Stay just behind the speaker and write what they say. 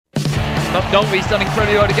McNulty's done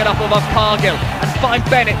incredibly well to get up above Cargill and find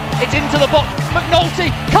Bennett. It's into the box. McNulty,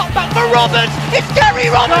 cut back for Roberts. It's Gary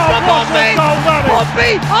Roberts for Pompey.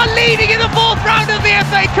 Pompey are leading in the fourth round of the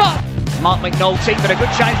FA Cup. Mark McNulty, but a good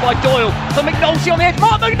chance by Doyle. For McNulty on the edge.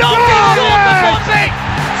 Mark McNulty scores for Pompey.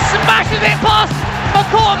 Smashes it past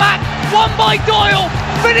McCormack. Won by Doyle.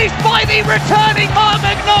 Finished by the returning Mark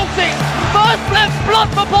McNulty. First blood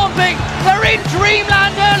for Pompey. They're in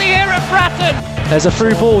dreamland early here at Bratton. There's a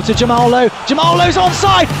through ball to Jamal Lowe. Jamal Lowe's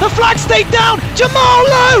onside. The flag's stayed down. Jamal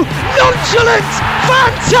Lowe, nonchalant,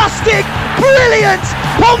 fantastic, brilliant.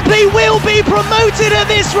 Pompey will be promoted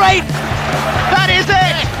at this rate. That is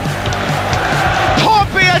it.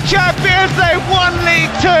 Pompey are champions. They won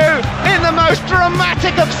League Two in the most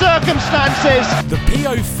dramatic of circumstances. The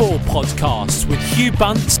PO4 podcast with Hugh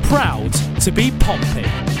Bunce, proud to be Pompey.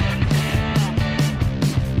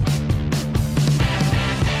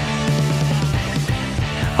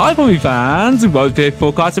 Hi Pompey fans, and welcome to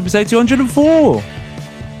Forecast episode 204.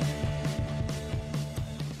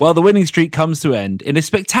 Well, the winning streak comes to end in a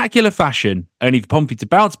spectacular fashion, only for Pompey to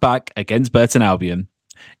bounce back against Burton Albion.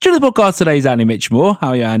 During the podcast today is Andy Mitchmore. How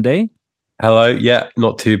are you, Andy? Hello. Yeah,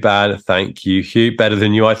 not too bad. Thank you, Hugh. Better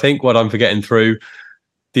than you, I think. Well done for getting through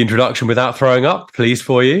the introduction without throwing up. Pleased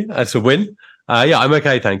for you. That's a win. Yeah, I'm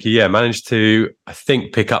okay, thank you. Yeah, managed to, I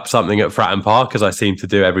think, pick up something at Fratton Park, as I seem to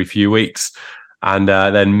do every few weeks. And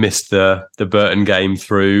then missed the Burton game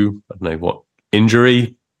through, I don't know what,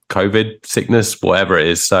 injury, COVID, sickness, whatever it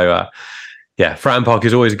is. So, yeah, Fratton Park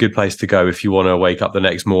is always a good place to go if you want to wake up the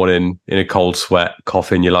next morning in a cold sweat,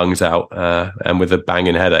 coughing your lungs out, and with a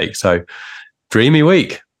banging headache. So, dreamy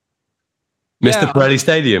week. Missed the Pirelli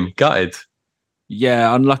Stadium, gutted.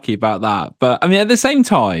 Yeah, unlucky about that. But, I mean, at the same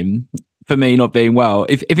time, for me not being well,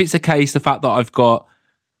 if it's a case, the fact that I've got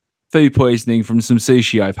food poisoning from some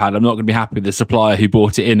sushi I've had, I'm not going to be happy with the supplier who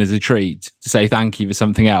brought it in as a treat to say thank you for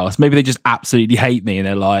something else. Maybe they just absolutely hate me and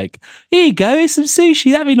they're like, here you go, here's some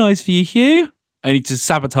sushi. That'd be nice for you, Hugh. I need to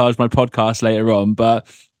sabotage my podcast later on. But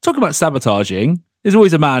talking about sabotaging, there's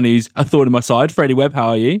always a man who's a thorn in my side. Freddie Webb, how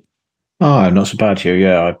are you? Oh, not so bad, Hugh.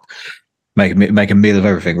 Yeah, I make a meal of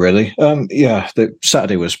everything, really. Yeah, the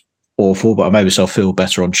Saturday was awful, but I made myself feel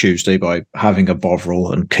better on Tuesday by having a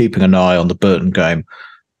Bovril and keeping an eye on the Burton game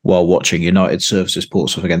while watching United Services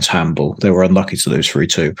Portsmouth against Hamble. They were unlucky to lose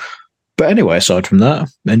 3-2. But anyway, aside from that,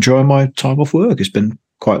 enjoying my time off work. It's been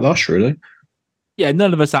quite lush, really. Yeah,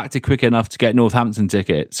 none of us acted quick enough to get Northampton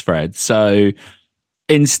tickets, Fred. So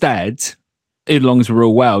instead, as long as we're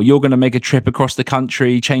all well, you're going to make a trip across the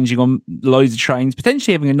country, changing on loads of trains,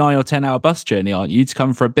 potentially having a 9 or 10 hour bus journey, aren't you, to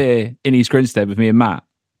come for a beer in East Grinstead with me and Matt?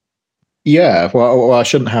 Yeah, well I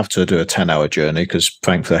shouldn't have to do a 10-hour journey because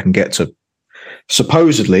thankfully I can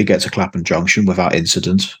supposedly get to Clapham Junction without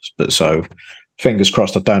incident. But so fingers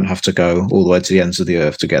crossed I don't have to go all the way to the ends of the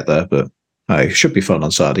earth to get there. But hey, it should be fun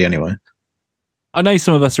on Saturday anyway. I know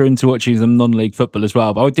some of us are into watching some non-league football as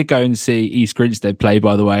well, but I did go and see East Grinstead play,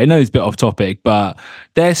 by the way. I know it's a bit off topic, but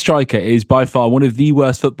their striker is by far one of the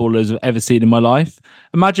worst footballers I've ever seen in my life.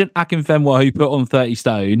 Imagine Akinfenwa, who put on 30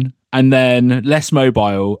 stone and then less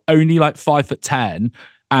mobile, only like 5'10".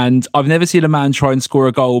 And I've never seen a man try and score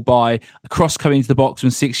a goal by a cross coming into the box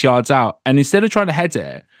from 6 yards out. And instead of trying to head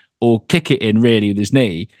it or kick it in really with his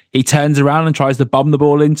knee, he turns around and tries to bum the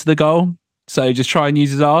ball into the goal. So just try and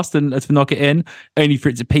use his arse to knock it in, only for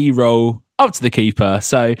it to P-roll up to the keeper.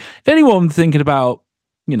 So if anyone thinking about,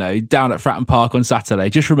 down at Fratton Park on Saturday,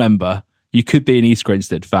 just remember, you could be an East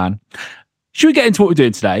Grinstead fan. Should we get into what we're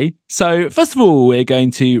doing today? So first of all, we're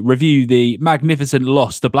going to review the magnificent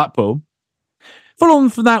loss to Blackpool. Following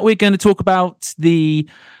from that, we're going to talk about a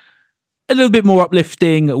little bit more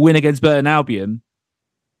uplifting win against Burton Albion.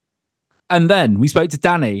 And then we spoke to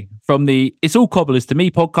Danny from the It's All Cobblers to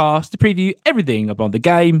Me podcast to preview everything about the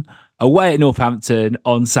game away at Northampton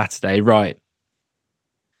on Saturday. Right.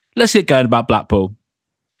 Let's get going about Blackpool.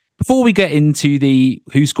 Before we get into the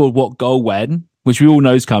who scored what goal when, which we all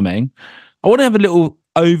know is coming, I want to have a little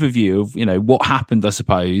overview of, what happened, I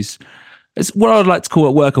suppose. It's what I'd like to call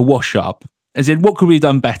at work a wash-up. As in, what could we have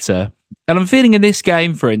done better? And I'm feeling in this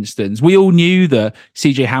game, for instance, we all knew that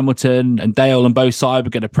CJ Hamilton and Dale on both sides were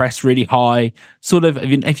going to press really high. Sort of,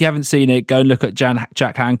 if you haven't seen it, go and look at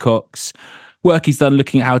Jack Hancock's work he's done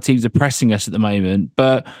looking at how teams are pressing us at the moment.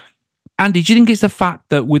 But Andy, do you think it's the fact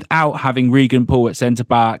that without having Regan Paul at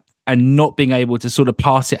centre-back and not being able to sort of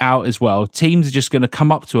pass it out as well, teams are just going to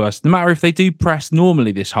come up to us, no matter if they do press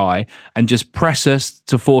normally this high, and just press us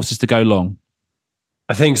to force us to go long?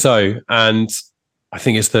 I think so. And I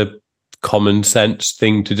think it's the common sense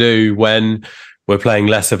thing to do when we're playing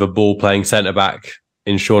less of a ball playing centre back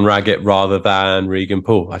in Sean Raggett rather than Regan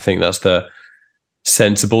Poole. I think that's the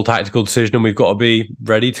sensible tactical decision, and we've got to be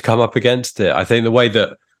ready to come up against it. I think the way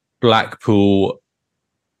that Blackpool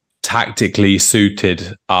tactically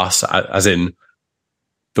suited us, as in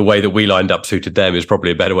the way that we lined up suited them, is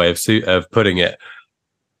probably a better way of putting it,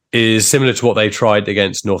 is similar to what they tried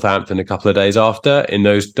against Northampton a couple of days after, in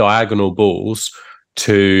those diagonal balls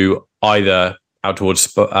to either out towards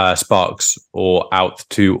Sparks or out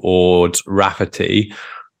towards Rafferty,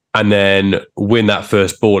 and then win that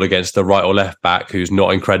first ball against the right or left back who's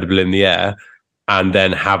not incredible in the air, and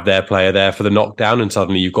then have their player there for the knockdown, and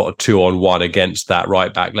suddenly you've got a 2-on-1 against that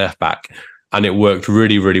right back, left back. And it worked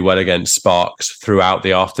really, really well against Sparks throughout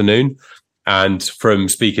the afternoon. And from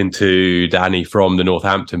speaking to Danny from the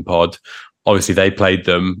Northampton pod, obviously they played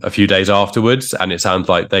them a few days afterwards, and it sounds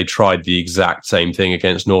like they tried the exact same thing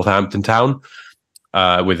against Northampton Town,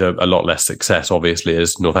 with a lot less success, obviously,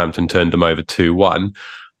 as Northampton turned them over 2-1.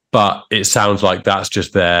 But it sounds like that's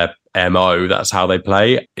just their MO. That's how they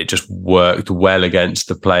play. It just worked well against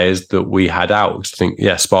the players that we had out. I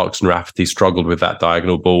think, Sparks and Rafferty struggled with that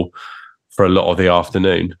diagonal ball for a lot of the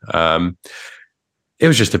afternoon. It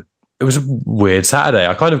was a weird Saturday.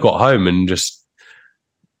 I kind of got home and just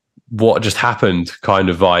what just happened kind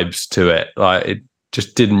of vibes to it. Like, it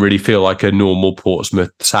just didn't really feel like a normal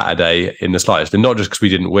Portsmouth Saturday in the slightest. And not just because we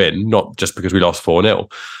didn't win, not just because we lost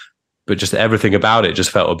 4-0, but just everything about it just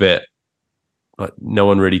felt a bit like no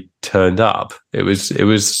one really turned up. It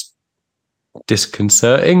was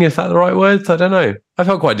disconcerting, is that the right word? I don't know. I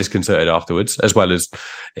felt quite disconcerted afterwards, as well as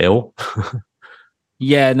ill.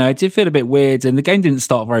 Yeah, no, it did feel a bit weird, and the game didn't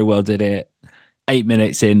start very well, did it? 8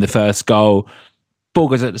 minutes in, the first goal, ball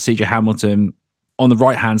goes out to CJ Hamilton on the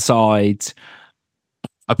right-hand side.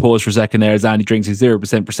 I paused for a second there as Andy drinks his 0%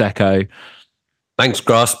 Prosecco. Thanks,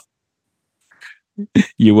 Grass.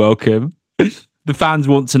 You're welcome. The fans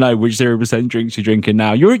want to know which 0% drinks you're drinking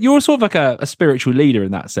now. You're sort of like a spiritual leader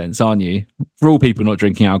in that sense, aren't you? For all people not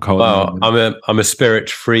drinking alcohol. Well, I'm a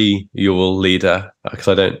spirit-free Yule leader because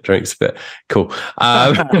I don't drink spit. Cool.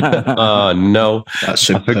 Oh, no. That's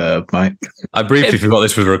superb, mate. I briefly forgot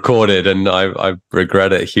this was recorded, and I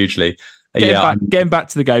regret it hugely. Getting back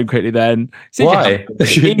to the game quickly then. Why?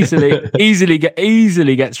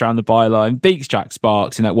 easily gets around the byline, beats Jack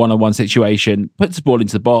Sparks in that one-on-one situation, puts the ball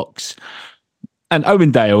into the box. And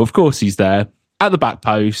Owen Dale, of course, he's there at the back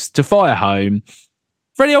post to fire home.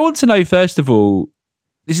 Freddie, I want to know, first of all,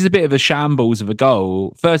 this is a bit of a shambles of a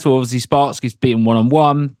goal. First of all, obviously, Sparks gets beaten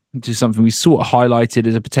one-on-one, which is something we sort of highlighted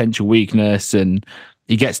as a potential weakness, and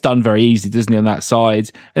he gets done very easily, doesn't he, on that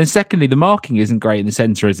side? And secondly, the marking isn't great in the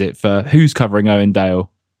centre, is it, for who's covering Owen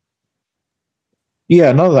Dale?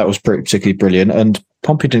 Yeah, none of that was particularly brilliant, and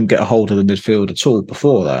Pompey didn't get a hold of the midfield at all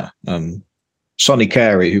before that. Sonny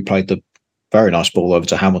Carey, who played the very nice ball over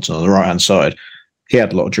to Hamilton on the right-hand side, he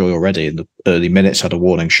had a lot of joy already in the early minutes, had a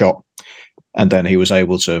warning shot, and then he was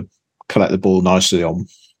able to collect the ball nicely on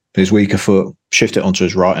his weaker foot, shift it onto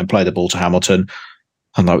his right and play the ball to Hamilton.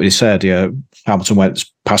 And like we said, Hamilton went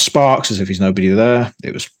past Sparks as if he's nobody there.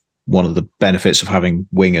 It was one of the benefits of having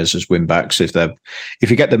wingers as wing-backs. If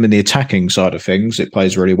you get them in the attacking side of things, it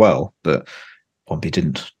plays really well. But Pompey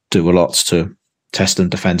didn't do a lot to test them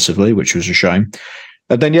defensively, which was a shame.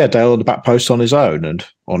 And then, Dale on the back post on his own. And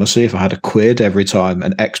honestly, if I had a quid every time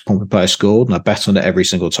an ex-Pompey player scored and I bet on it every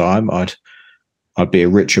single time, I'd be a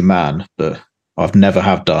richer man. But I've never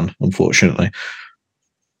have done, unfortunately.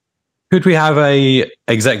 Could we have a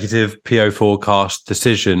executive PO forecast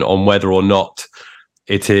decision on whether or not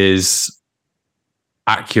it is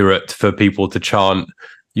accurate for people to chant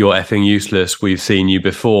 "you're effing useless, we've seen you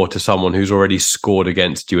before" to someone who's already scored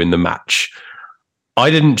against you in the match? I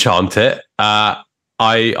didn't chant it.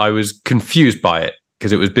 I was confused by it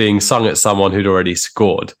because it was being sung at someone who'd already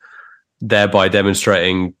scored, thereby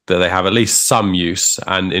demonstrating that they have at least some use,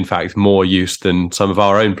 and in fact more use than some of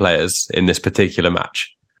our own players in this particular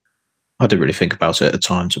match. I didn't really think about it at the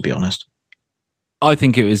time, to be honest. I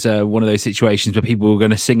think it was one of those situations where people were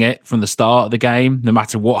going to sing it from the start of the game, no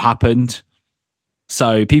matter what happened.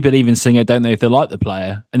 So people even sing it, don't know if they like the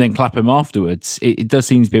player, and then clap him afterwards. It does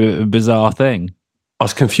seem to be a bizarre thing. I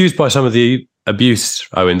was confused by some of the abuse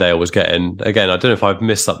Owen Dale was getting. Again, I don't know if I've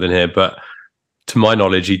missed something here, but to my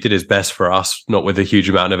knowledge, he did his best for us, not with a huge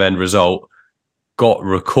amount of end result, got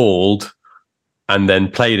recalled, and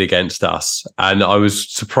then played against us. And I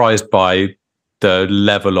was surprised by the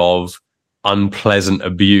level of unpleasant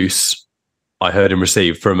abuse I heard him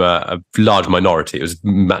receive from a large minority. It was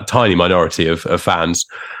a tiny minority of fans,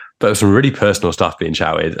 but there was some really personal stuff being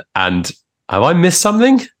shouted. And have I missed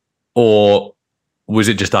something, or was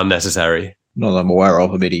it just unnecessary? Not that I'm aware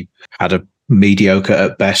of. I mean, he had a mediocre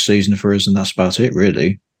at best season for us, and that's about it,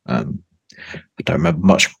 really. I don't remember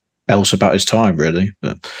much else about his time, really,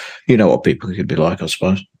 but you know what people could be like, I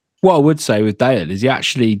suppose. What I would say with Dale is he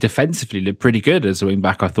actually defensively looked pretty good as a wing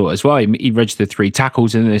back, I thought, as well. He registered 3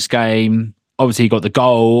 tackles in this game. Obviously, he got the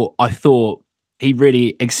goal. I thought he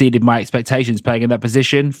really exceeded my expectations playing in that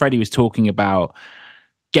position. Freddie was talking about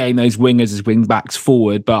getting those wingers as wing backs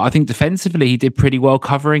forward, but I think defensively he did pretty well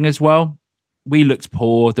covering as well. We looked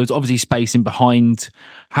poor. There was obviously space in behind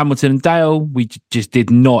Hamilton and Dale. We just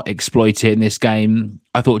did not exploit it in this game.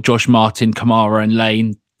 I thought Josh Martin, Kamara and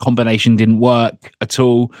Lane combination didn't work at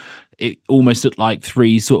all. It almost looked like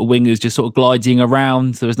 3 sort of wingers just sort of gliding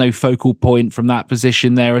around. There was no focal point from that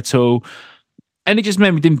position there at all. And it just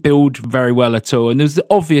meant we didn't build very well at all. And there's the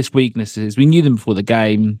obvious weaknesses. We knew them before the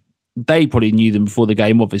game. They probably knew them before the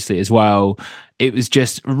game, obviously, as well. It was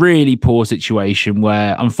just a really poor situation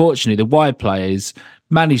where, unfortunately, the wide players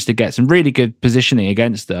managed to get some really good positioning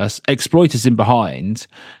against us, exploit us in behind.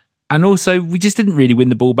 And also, we just didn't really win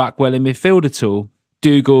the ball back well in midfield at all.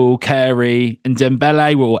 Dougal, Carey and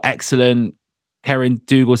Dembele were all excellent. Carey and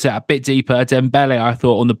Dougal set a bit deeper. Dembele, I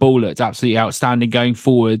thought, on the ball looked absolutely outstanding going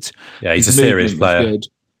forward. Yeah, he's a serious player. Good.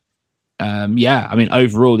 I mean,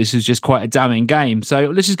 overall, this is just quite a damning game. So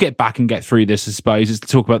let's just get back and get through this, I suppose. Let's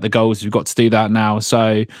talk about the goals. We've got to do that now.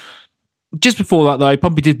 So just before that, though,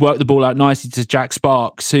 Pompey did work the ball out nicely to Jack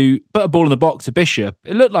Sparks, who put a ball in the box to Bishop.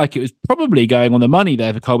 It looked like it was probably going on the money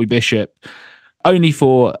there for Colby Bishop, only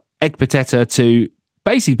for Ekpiteta to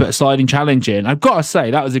basically put a sliding challenge in. I've got to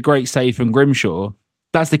say, that was a great save from Grimshaw.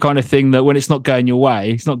 That's the kind of thing that when it's not going your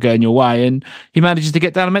way, it's not going your way. And he manages to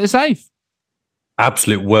get down and make the save.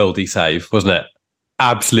 Absolute worldy save, wasn't it?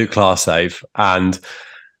 Absolute class save. And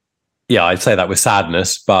yeah, I'd say that with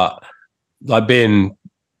sadness, but like being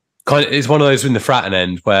kind of, it's one of those in the Fratton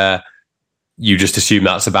end where you just assume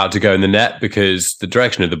that's about to go in the net because the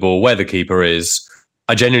direction of the ball, where the keeper is,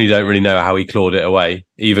 I genuinely don't really know how he clawed it away.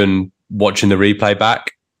 Even watching the replay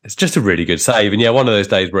back, it's just a really good save. And yeah, one of those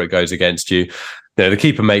days where it goes against you. You know, the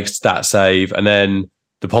keeper makes that save and then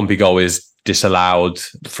the Pompey goal is disallowed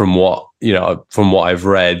from what I've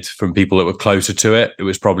read from people that were closer to it. It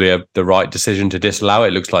was probably the right decision to disallow it.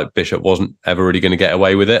 It looks like Bishop wasn't ever really going to get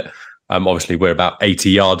away with it. Obviously, we're about 80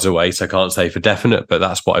 yards away, so I can't say for definite, but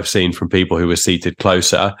that's what I've seen from people who were seated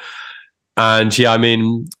closer. And yeah, I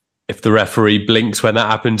mean, if the referee blinks when that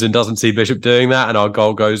happens and doesn't see Bishop doing that and our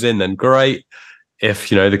goal goes in, then great. If,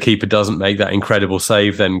 the keeper doesn't make that incredible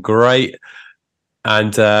save, then great.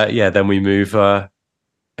 And then we move...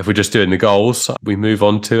 if we're just doing the goals, we move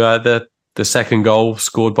on to the second goal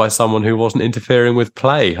scored by someone who wasn't interfering with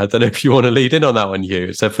play. I don't know if you want to lead in on that one, Hugh.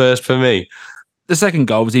 It's a first for me. The second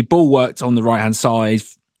goal was he ball worked on the right-hand side,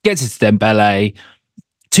 gets it to Dembele,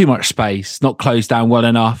 too much space, not closed down well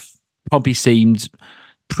enough. Pompey seemed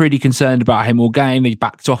pretty concerned about him all game. They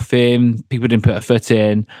backed off him. People didn't put a foot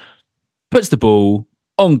in. Puts the ball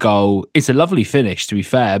on goal. It's a lovely finish, to be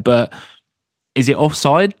fair, but is it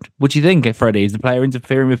offside? What do you think, Freddie? Is the player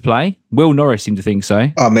interfering with play? Will Norris seemed to think so.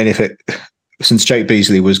 I mean, since Jake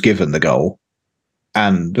Beasley was given the goal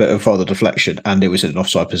and for the deflection, and it was in an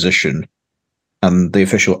offside position, and the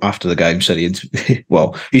official after the game said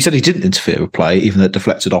he said he didn't interfere with play, even though it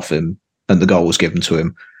deflected off him, and the goal was given to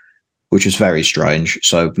him, which is very strange.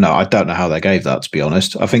 So no, I don't know how they gave that, to be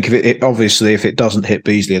honest. I think if it doesn't hit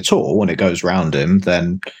Beasley at all when it goes round him,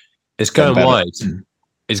 then it's going wide.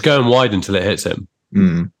 It's going wide until it hits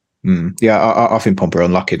him. Yeah, I think Pompey are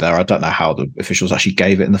unlucky there. I don't know how the officials actually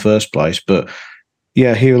gave it in the first place. But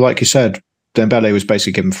yeah, here, like you said, Dembele was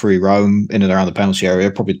basically given free roam in and around the penalty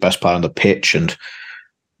area, probably the best player on the pitch and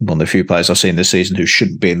one of the few players I've seen this season who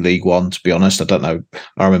shouldn't be in League One, to be honest. I don't know.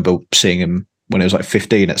 I remember seeing him when he was like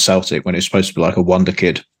 15 at Celtic, when he was supposed to be like a wonder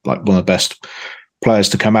kid, like one of the best players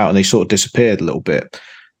to come out, and he sort of disappeared a little bit.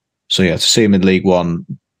 So yeah, to see him in League One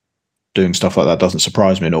doing stuff like that doesn't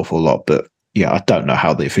surprise me an awful lot. But yeah, I don't know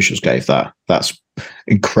how the officials gave that. That's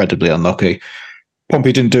incredibly unlucky.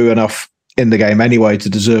 Pompey didn't do enough in the game anyway to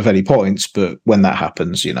deserve any points, but when that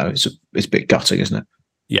happens, it's a bit gutting, isn't it?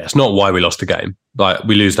 Yeah, it's not why we lost the game. Like,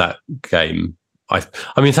 we lose that game. I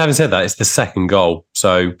mean, having said that, it's the second goal,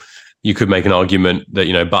 so you could make an argument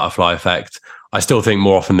that, butterfly effect. I still think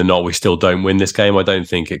more often than not, we still don't win this game. I don't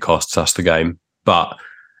think it costs us the game, but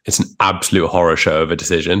it's an absolute horror show of a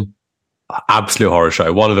decision. Absolute horror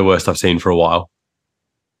show. One of the worst I've seen for a while.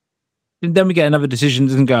 And then we get another decision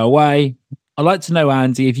that doesn't go away. I'd like to know,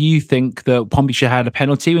 Andy, if you think that Pompey should have had a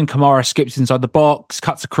penalty when Kamara skips inside the box,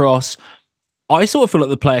 cuts across. I sort of feel like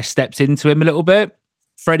the player steps into him a little bit.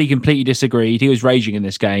 Freddie completely disagreed. He was raging in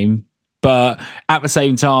this game. But at the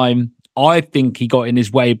same time, I think he got in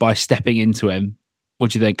his way by stepping into him.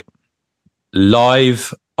 What do you think?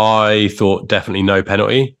 Live, I thought definitely no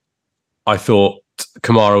penalty. I thought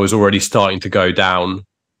Kamara was already starting to go down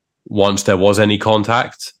once there was any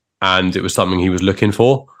contact, and it was something he was looking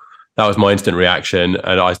for. That was my instant reaction,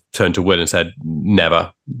 and I turned to Will and said,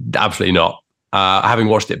 never, absolutely not. Having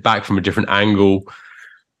watched it back from a different angle,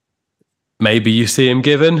 maybe you see him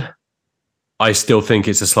given. I still think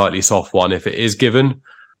it's a slightly soft one if it is given.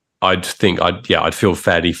 I'd feel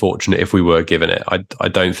fairly fortunate if we were given it. I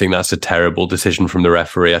don't think that's a terrible decision from the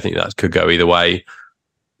referee. I think that could go either way.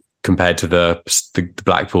 Compared to the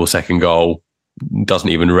Blackpool second goal, doesn't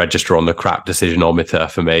even register on the crap decisionometer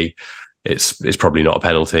for me. It's probably not a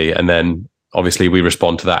penalty. And then obviously we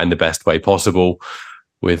respond to that in the best way possible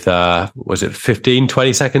with, was it 15,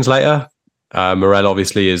 20 seconds later? Morel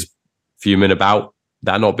obviously is fuming about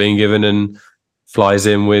that not being given and flies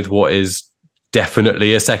in with what is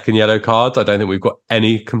definitely a second yellow card. I don't think we've got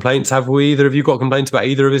any complaints, have we? Either of you got complaints about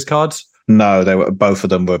either of his cards? No, both of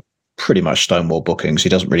them were pretty much Stonewall bookings. He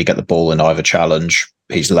doesn't really get the ball in either challenge.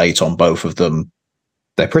 He's late on both of them.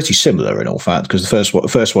 They're pretty similar in all fact, because the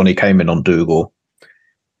first one he came in on Dougal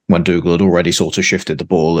when Dougal had already sort of shifted the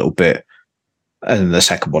ball a little bit. And the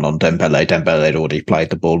second one on Dembele had already played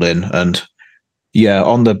the ball in. And yeah,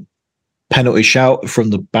 on the penalty shout from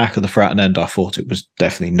the back of the Fratton end, I thought it was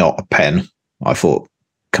definitely not a pen. I thought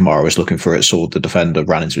Kamara was looking for it, saw the defender,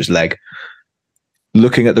 ran into his leg.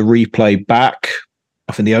 Looking at the replay back,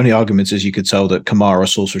 I think the only argument is you could tell that Kamara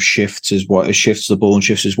sort of shifts the ball and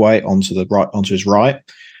shifts his weight onto his right,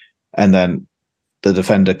 and then the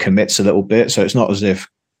defender commits a little bit. So it's not as if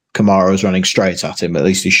Kamara is running straight at him. At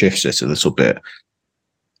least he shifts it a little bit.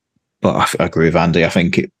 But I agree with Andy. I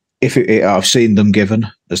think I've seen them given,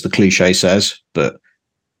 as the cliche says, but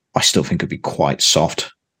I still think it'd be quite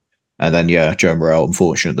soft. And then, yeah, Joe Morel,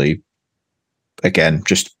 unfortunately, again,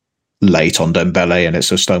 just late on Dembele, and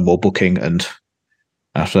it's a Stonewall booking. And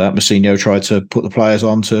after that, Mousinho tried to put the players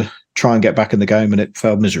on to try and get back in the game, and it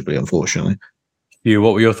failed miserably, unfortunately.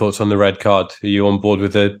 What were your thoughts on the red card? Are you on board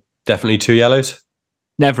with the definitely 2 yellows?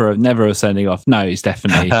 Never a sending off. No, it's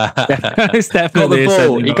definitely it's definitely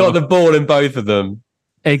he got the ball in both of them.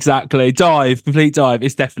 Exactly. Complete dive.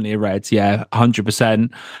 It's definitely a red. Yeah, 100%.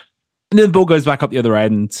 And then the ball goes back up the other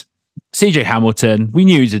end. CJ Hamilton, we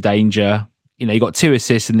knew he was a danger. You know, he got 2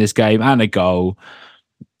 assists in this game and a goal.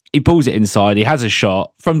 He pulls it inside. He has a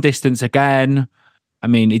shot from distance again. I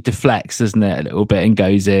mean, it deflects, doesn't it, a little bit and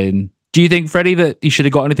goes in. Do you think, Freddie, that he should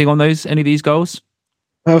have got anything on any of these goals?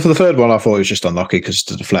 For the third one, I thought it was just unlucky because of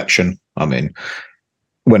the deflection. I mean,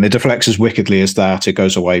 when it deflects as wickedly as that, it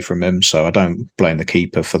goes away from him. So I don't blame the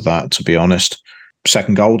keeper for that, to be honest.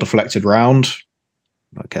 Second goal, deflected round.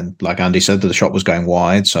 Again, like Andy said, the shot was going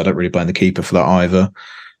wide, so I don't really blame the keeper for that either.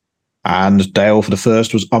 And Dale for the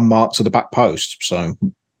first was unmarked to the back post. So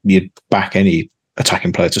you'd back any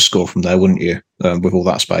attacking player to score from there, wouldn't you, with all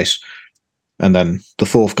that space? And then the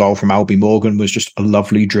fourth goal from Albie Morgan was just a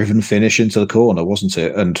lovely driven finish into the corner, wasn't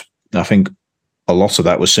it? And I think a lot of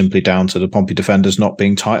that was simply down to the Pompey defenders not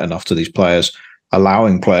being tight enough to these players,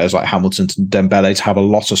 allowing players like Hamilton and Dembele to have a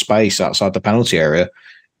lot of space outside the penalty area.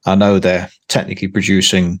 I know they're technically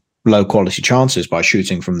producing low quality chances by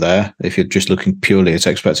shooting from there, if you're just looking purely at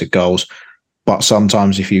expected goals. But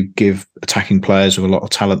sometimes if you give attacking players with a lot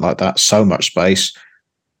of talent like that so much space,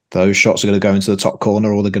 those shots are going to go into the top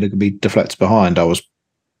corner or they're going to be deflected behind. I was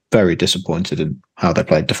very disappointed in how they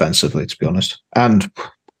played defensively, to be honest. And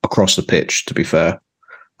across the pitch, to be fair.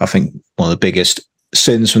 I think one of the biggest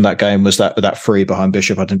sins from that game was that free behind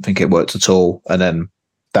Bishop. I didn't think it worked at all. And then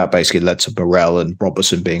that basically led to Morel and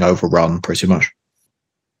Robertson being overrun pretty much.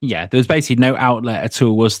 Yeah, there was basically no outlet at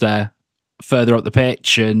all, was there, further up the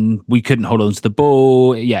pitch, and we couldn't hold on to the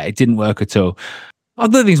ball. Yeah, it didn't work at all. I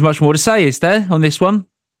don't think there's much more to say, is there, on this one?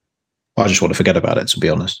 I just want to forget about it, to be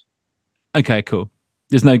honest. Okay, cool.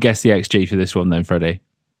 There's no guess the XG for this one then, Freddie?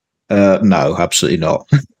 No, absolutely not.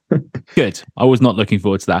 Good. I was not looking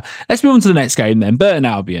forward to that. Let's move on to the next game then. Burton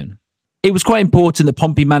Albion. It was quite important that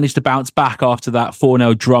Pompey managed to bounce back after that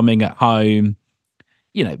 4-0 drumming at home.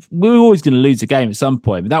 You know, we were always going to lose a game at some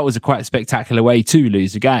point, but that was a quite spectacular way to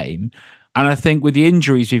lose a game. And I think with the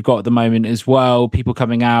injuries we've got at the moment as well, people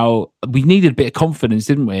coming out, we needed a bit of confidence,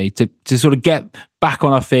 didn't we, to sort of get back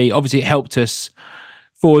on our feet. Obviously, it helped us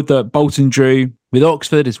forward that Bolton drew with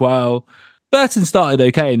Oxford as well. Burton started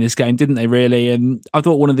okay in this game, didn't they, really? And I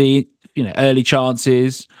thought one of the early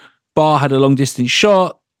chances, Barr had a long-distance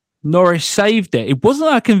shot. Norris saved it. It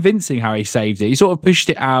wasn't that convincing how he saved it. He sort of pushed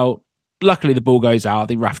it out. Luckily, the ball goes out. I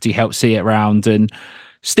think Rafferty helped see it round. And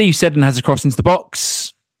Steve Seddon has a cross into the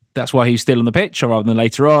box. That's why he's still on the pitch rather than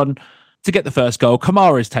later on. to get the first goal.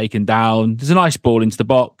 Kamara is taken down. There's a nice ball into the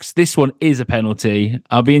box. This one is a penalty.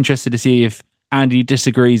 I'll be interested to see if Andy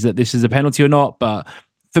disagrees that this is a penalty or not, but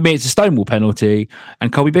for me, it's a Stonewall penalty,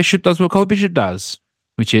 and Colby Bishop does what Colby Bishop does,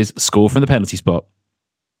 which is score from the penalty spot.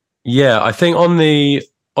 Yeah, I think on the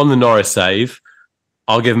Norris save,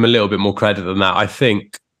 I'll give him a little bit more credit than that. I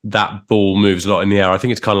think that ball moves a lot in the air. I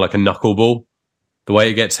think it's kind of like a knuckleball, the way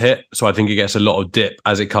it gets hit. So I think it gets a lot of dip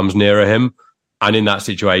as it comes nearer him. And in that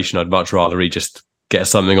situation, I'd much rather he just get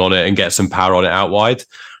something on it and get some power on it out wide.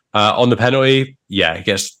 On the penalty, yeah, it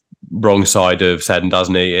gets wrong side of said and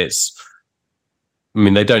doesn't he?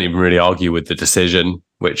 They don't even really argue with the decision,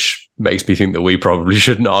 which makes me think that we probably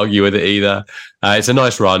shouldn't argue with it either. It's a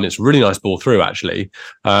nice run. It's a really nice ball through, actually.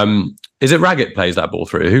 Is it Raggett plays that ball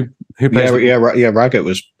through? Who plays Raggett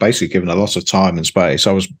was basically given a lot of time and space.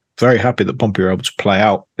 I was very happy that Pompey were able to play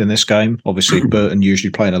out in this game. Obviously, Burton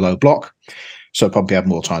usually playing a low block, so Pompey had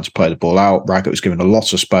more time to play the ball out. Raggett was given a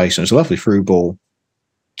lot of space, and it was a lovely through ball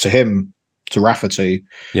to him, to Rafferty,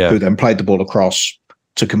 who then played the ball across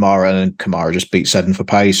to Kamara, and then Kamara just beat Seddon for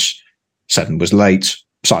pace. Seddon was late,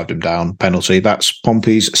 sived him down, penalty. That's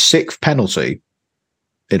Pompey's 6th penalty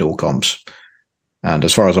in all comps. And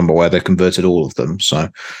as far as I'm aware, they've converted all of them. So,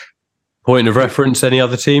 point of reference, any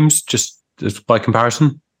other teams, just by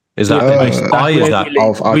comparison? Is that the most high?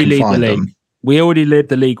 I can find them. We already led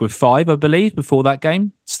the league with 5, I believe, before that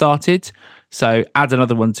game started. So add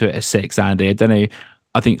another one to it as 6, Andy. I don't know.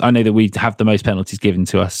 I know that we have the most penalties given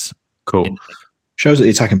to us. Cool. Shows that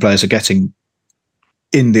the attacking players are getting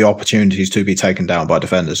in the opportunities to be taken down by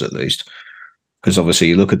defenders, at least. Because obviously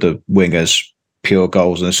you look at the wingers, pure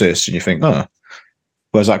goals and assists, and you think,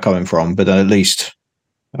 where's that coming from? But then at least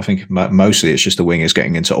I think mostly it's just the wingers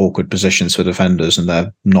getting into awkward positions for defenders and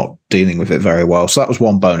they're not dealing with it very well. So that was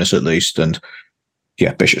one bonus at least. And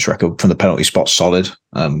yeah, Bishop's record from the penalty spot's solid.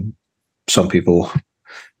 Some people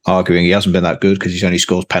arguing he hasn't been that good because he's only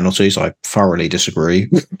scores penalties. I thoroughly disagree,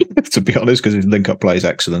 to be honest, because his link-up play is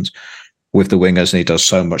excellent with the wingers and he does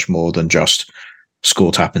so much more than just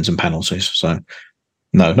score tap-ins and penalties. So,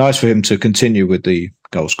 no, nice for him to continue with the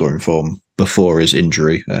goal-scoring form before his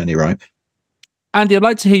injury, at any rate. Andy, I'd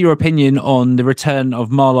like to hear your opinion on the return of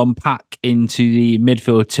Marlon Pack into the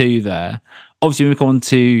midfield 2 there. Obviously, when we go on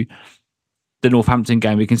to the Northampton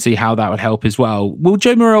game, we can see how that would help as well. Will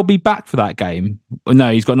Joe Morrell be back for that game?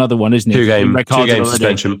 No, he's got another one, isn't he? 2 game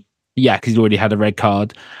suspension. Yeah, because he's already had a red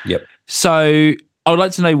card. Yep. So I would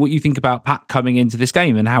like to know what you think about Pack coming into this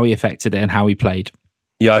game and how he affected it and how he played.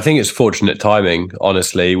 Yeah, I think it's fortunate timing,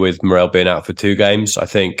 honestly, with Morrell being out for 2 games. I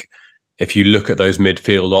think if you look at those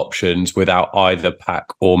midfield options without either Pack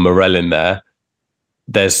or Morrell in there,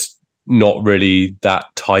 there's not really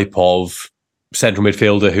that type of central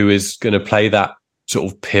midfielder who is going to play that sort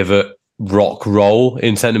of pivot rock role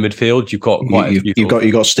in centre midfield. You've got quite a few.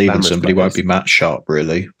 You got Stevenson, but he won't be Matt Sharp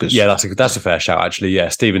really. Yeah, that's a fair shout actually. Yeah,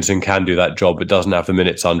 Stevenson can do that job, but doesn't have the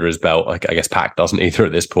minutes under his belt. I guess Pack doesn't either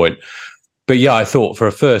at this point. But yeah, I thought for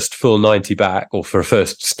a first full 90 back, or for a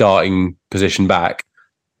first starting position back,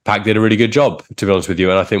 Pack did a really good job, to be honest with you.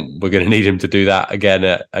 And I think we're going to need him to do that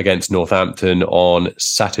again against Northampton on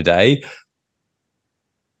Saturday,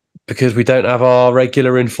 because we don't have our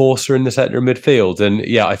regular enforcer in the centre of midfield. And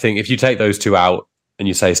yeah, I think if you take those 2 out and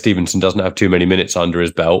you say Stevenson doesn't have too many minutes under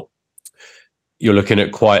his belt, you're looking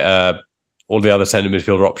at all the other centre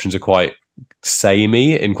midfielder options are quite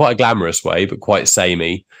samey in quite a glamorous way, but quite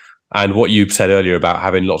samey. And what you said earlier about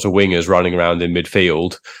having lots of wingers running around in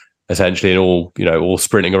midfield, essentially, and all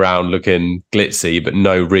sprinting around looking glitzy, but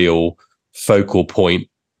no real focal point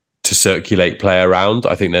to circulate play around.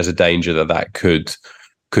 I think there's a danger that could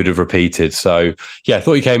have repeated. So yeah, I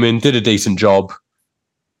thought he came in, did a decent job.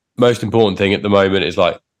 Most important thing at the moment is,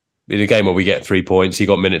 like, in a game where we get 3 points, he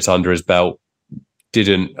got minutes under his belt,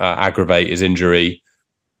 didn't aggravate his injury.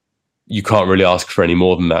 You can't really ask for any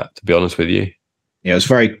more than that, to be honest with you. Yeah, it's a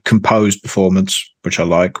very composed performance, which I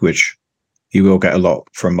like, which you will get a lot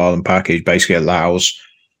from Marlon Pack. He basically allows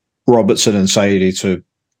Robertson and Sadie to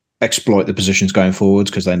exploit the positions going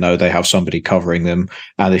forwards because they know they have somebody covering them.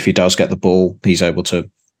 And if he does get the ball, he's able to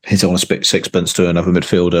hit on a sixpence to another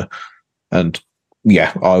midfielder. And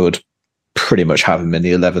yeah, I would pretty much have him in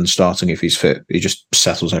the 11 starting if he's fit. He just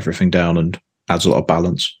settles everything down and adds a lot of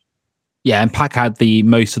balance. Yeah, and Pack had the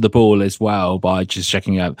most of the ball as well by just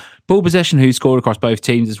checking out ball possession, who scored across both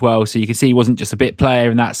teams as well. So you can see he wasn't just a bit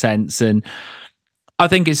player in that sense. And I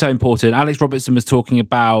think it's so important. Alex Robertson was talking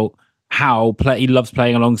about how he loves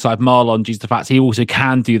playing alongside Marlon due to the fact he also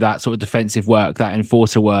can do that sort of defensive work, that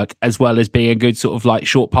enforcer work, as well as being a good sort of like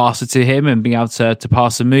short passer to him and being able to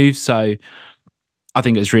pass and move. So I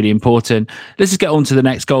think it's really important. Let's just get on to the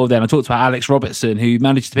next goal then. I talked about Alex Robertson, who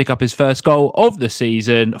managed to pick up his first goal of the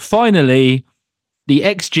season. Finally, the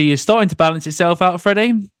XG is starting to balance itself out,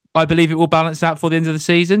 Freddie. I believe it will balance out for the end of the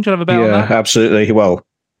season. Do you have a bet on that? Yeah, absolutely. Well,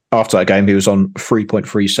 after that game, he was on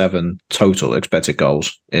 3.37 total expected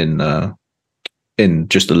goals in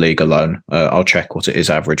just the league alone. I'll check what it is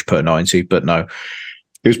average per 90, but no.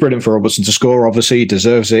 It was brilliant for Robertson to score, obviously. He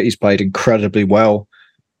deserves it. He's played incredibly well.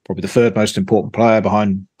 Probably the third most important player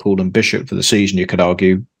behind Paul and Bishop for the season, you could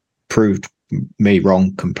argue. Proved me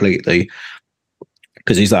wrong completely,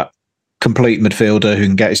 because he's that complete midfielder who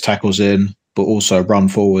can get his tackles in, but also run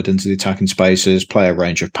forward into the attacking spaces, play a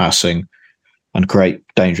range of passing, and create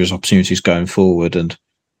dangerous opportunities going forward. And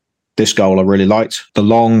this goal I really liked. The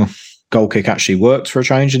long goal kick actually worked for a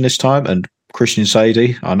change in this time. And Christian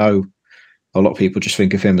Sadie, I know a lot of people just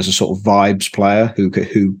think of him as a sort of vibes player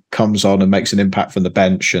who comes on and makes an impact from the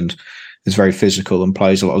bench and is very physical and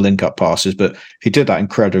plays a lot of link-up passes. But he did that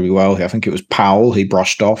incredibly well. I think it was Powell he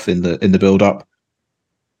brushed off in the build-up.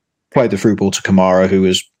 Played the through ball to Kamara, who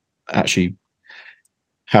was actually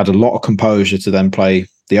had a lot of composure to then play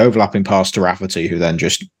the overlapping pass to Rafferty, who then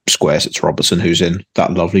just squares it to Robertson, who's in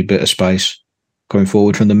that lovely bit of space going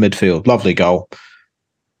forward from the midfield. Lovely goal.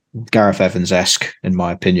 Gareth Evans-esque, in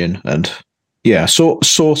my opinion. And yeah, sort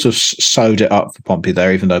of sewed it up for Pompey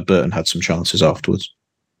there, even though Burton had some chances afterwards.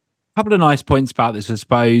 A couple of nice points about this, I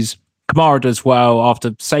suppose. Kamara does well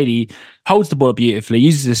after Sadie holds the ball beautifully,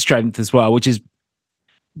 uses his strength as well, which is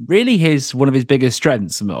really one of his biggest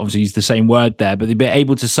strengths. Obviously, use the same word there, but they've been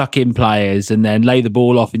able to suck in players and then lay the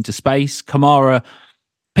ball off into space. Kamara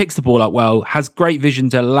picks the ball up well, has great vision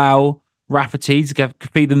to allow Rafferty to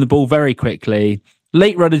feed them the ball very quickly.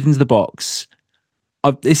 Late runners into the box.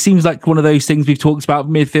 It seems like one of those things we've talked about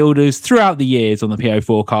midfielders throughout the years on the PO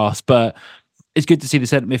forecast, but it's good to see the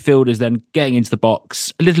centre midfielders then getting into the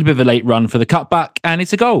box. A little bit of a late run for the cutback, and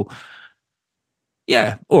it's a goal.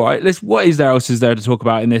 Yeah, all right. What else is there to talk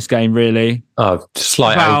about in this game, really?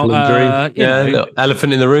 Slight ankle injury.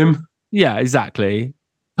 Elephant in the room. Yeah, exactly.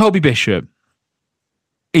 Colby Bishop,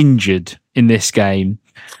 injured in this game.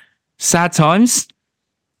 Sad times.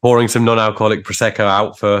 Pouring some non-alcoholic Prosecco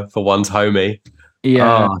out for one's homie.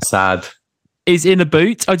 Yeah. Sad. Is in a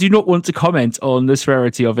boot. I do not want to comment on the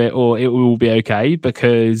severity of it, or it will be okay,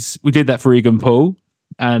 because we did that for Egan Paul.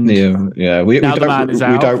 And we don't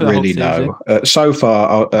really know. So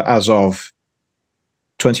far, as of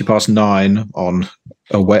 9:20 on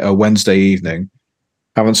a Wednesday evening,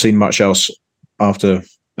 haven't seen much else after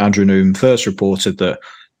Andrew Noon first reported that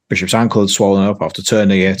Bishop's ankle had swollen up after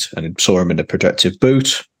turning it and saw him in a protective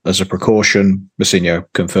boot as a precaution. Mousinho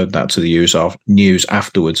confirmed that to the news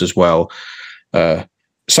afterwards as well,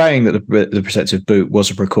 saying that the protective boot was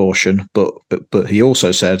a precaution, but he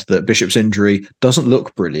also said that Bishop's injury doesn't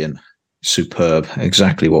look brilliant. Superb,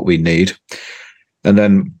 exactly what we need. And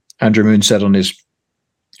then Andrew Moon said on his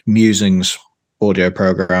Musings audio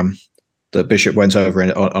program that Bishop went over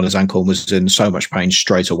on his ankle and was in so much pain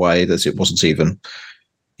straight away that it wasn't even,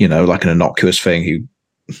 like an innocuous thing. He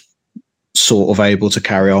sort of able to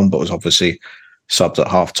carry on, but was obviously subbed at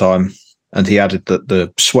halftime. And he added that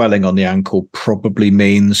the swelling on the ankle probably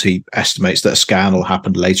means he estimates that a scan will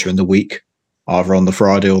happen later in the week, either on the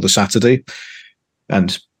Friday or the Saturday.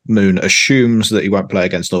 And Moon assumes that he won't play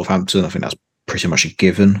against Northampton. I think that's pretty much a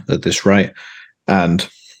given at this rate. And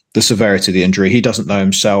the severity of the injury, he doesn't know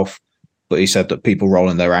himself, but he said that people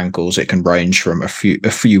rolling their ankles, it can range from a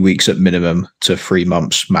few weeks at minimum to 3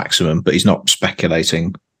 months maximum, but he's not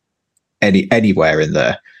speculating anywhere in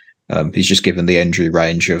there. He's just given the injury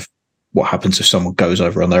range of what happens if someone goes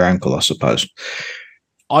over on their ankle, I suppose.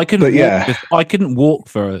 I couldn't walk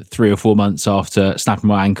for 3 or 4 months after snapping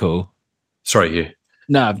my ankle. Sorry, you.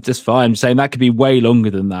 No, just fine. I'm saying that could be way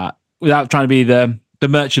longer than that. Without trying to be the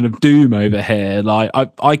merchant of doom over here, like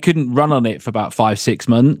I couldn't run on it for about 5-6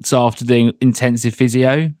 months after doing intensive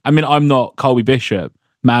physio. I mean, I'm not Colby Bishop,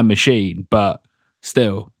 man machine, but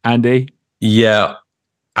still, Andy. Yeah,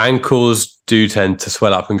 ankles do tend to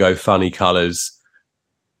swell up and go funny colours,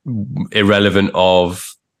 irrelevant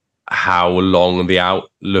of how long the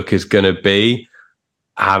outlook is going to be.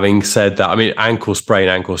 Having said that, I mean, ankle sprain,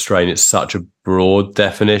 ankle strain, it's such a broad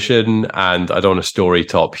definition, and I don't want to story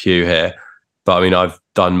top Hugh here, but I mean, I've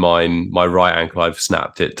done my right ankle, I've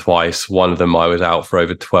snapped it twice. One of them I was out for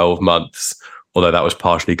over 12 months, although that was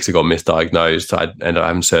partially because it got misdiagnosed. I ended up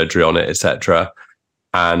having surgery on it, etc.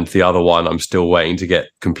 And the other one, I'm still waiting to get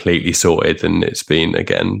completely sorted, and it's been,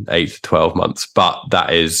 again, 8 to 12 months. But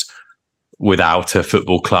that is without a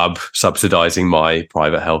football club subsidising my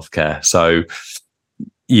private healthcare. So,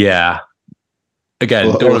 yeah, again,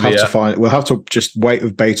 we'll have to just wait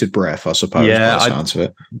with bated breath, I suppose. Yeah, by the sounds of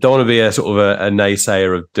it. Don't want to be a sort of a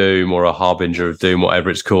naysayer of doom or a harbinger of doom, whatever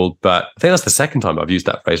it's called. But I think that's the second time I've used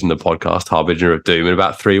that phrase in the podcast, harbinger of doom, in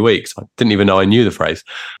about 3 weeks. I didn't even know I knew the phrase.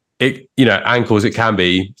 Ankles, it can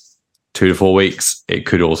be 2 to 4 weeks. It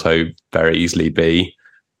could also very easily be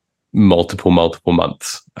multiple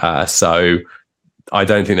months. So I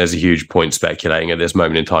don't think there's a huge point speculating at this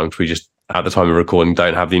moment in time, because we just, at the time of recording,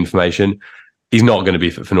 don't have the information. He's not going to be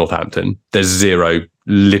fit for Northampton. There's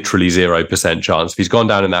literally 0% chance. If he's gone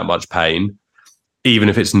down in that much pain, even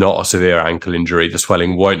if it's not a severe ankle injury, the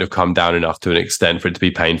swelling won't have come down enough to an extent for it to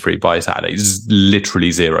be pain-free by Saturday. It's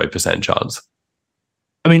literally 0% chance.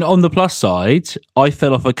 I mean, on the plus side, I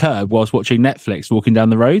fell off a curb whilst watching Netflix walking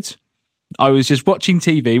down the road. I was just watching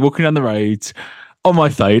TV, walking down the road on my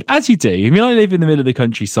phone, as you do. I mean, I live in the middle of the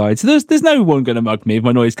countryside, so there's no one going to mug me with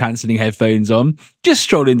my noise-cancelling headphones on, just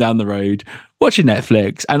strolling down the road, watching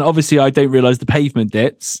Netflix. And obviously, I don't realise the pavement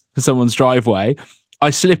dips for someone's driveway.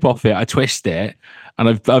 I slip off it, I twist it,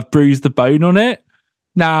 and I've bruised the bone on it.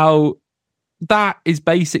 Now, that is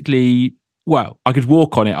basically... Well, I could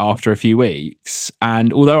walk on it after a few weeks.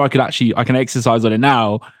 And although I can exercise on it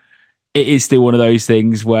now, it is still one of those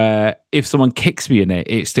things where if someone kicks me in it,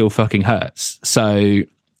 it still fucking hurts. So,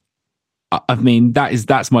 I mean,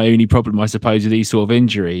 that's my only problem, I suppose, with these sort of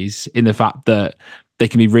injuries, in the fact that they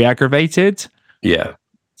can be re-aggravated. Yeah.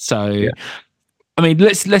 So, yeah. I mean,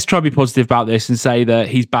 let's try to be positive about this and say that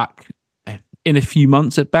he's back in a few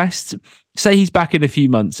months at best. Say he's back in a few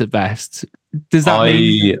months at best. Does that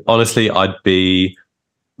mean... Honestly, I'd be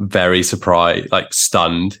very surprised, like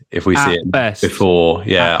stunned, if we see him before.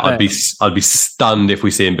 Yeah, I'd be stunned if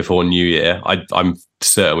we see him before New Year. I'm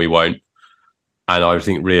certain we won't. And I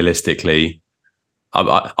think realistically,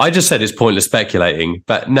 I just said it's pointless speculating.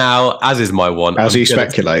 But now, as is my want,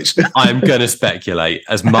 speculates, I'm going to speculate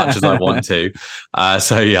as much as I want to.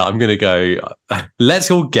 So yeah, I'm going to go.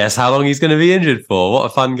 Let's all guess how long he's going to be injured for. What a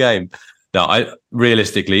fun game! No,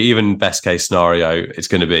 realistically, even best case scenario, it's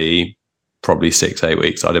going to be probably 6-8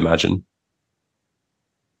 weeks, I'd imagine.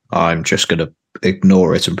 I'm just going to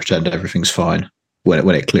ignore it and pretend everything's fine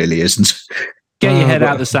when it clearly isn't. Get your head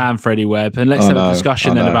out of the sand, Freddie Webb, and let's have a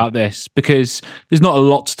discussion then about this, because there's not a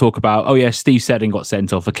lot to talk about. Oh yeah, Steve Seddon got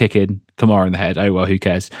sent off for kicking Kamara in the head. Oh well, who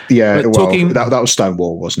cares? Yeah, that was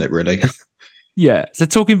Stonewall, wasn't it, really? Yeah. So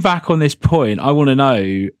talking back on this point, I want to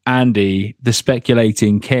know, Andy, the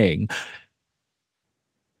speculating king,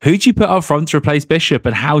 who do you put up front to replace Bishop,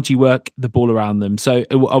 and how do you work the ball around them? So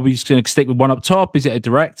are we just going to stick with one up top? Is it a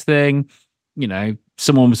direct thing? You know,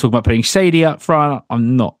 someone was talking about putting Sadie up front.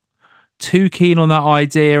 I'm not too keen on that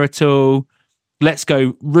idea at all. Let's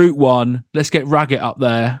go route one. Let's get Raggett up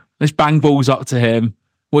there. Let's bang balls up to him.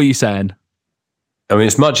 What are you saying? I mean,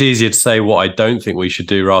 it's much easier to say what I don't think we should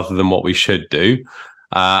do rather than what we should do.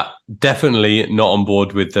 Definitely not on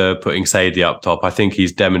board with putting Sadie up top. I think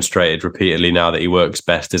he's demonstrated repeatedly now that he works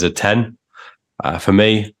best as a 10 for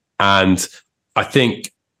me. And I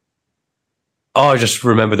think, I just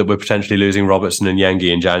remember that we're potentially losing Robertson and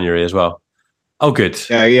Yengi in January as well. Oh, good.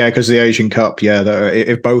 Yeah, because the Asian Cup,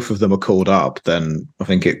 if both of them are called up, then I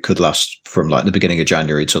think it could last from like the beginning of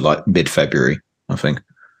January to like mid-February, I think.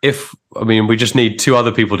 We just need two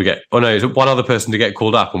other people to get, one other person to get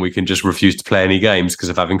called up, and we can just refuse to play any games because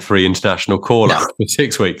of having 3 international call-ups for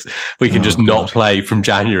 6 weeks. We can not play from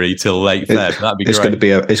January till late Feb. That'd be great.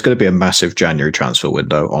 It's going to be a massive January transfer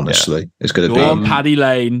window, honestly. Yeah. It's going to be Paddy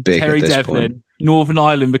Lane, Terry Devlin, Northern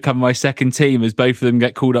Ireland become my second team as both of them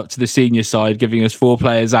get called up to the senior side, giving us 4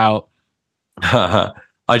 players out. I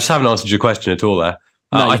just haven't answered your question at all there.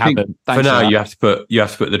 No, I think for now you have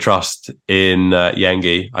to put the trust in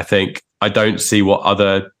Yengi. I don't see what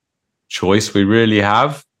other choice we really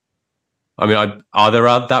have. I mean, are there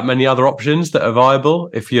that many other options that are viable?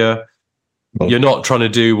 If you're not trying to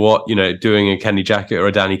do what doing a Kenny Jackett or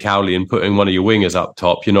a Danny Cowley and putting one of your wingers up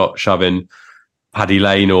top, you're not shoving Paddy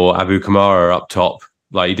Lane or Abu Kamara up top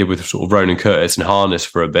like you did with sort of Ronan Curtis and Harness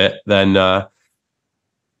for a bit. Then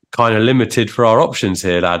kind of limited for our options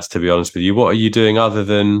here, lads, to be honest with you. What are you doing other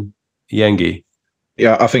than Yengi?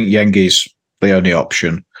 Yeah, I think Yengi's the only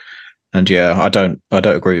option. And I don't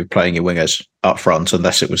agree with playing your wingers up front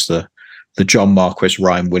unless it was the John Marquis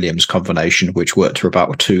Ryan Williams combination, which worked for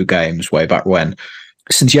about 2 games way back when.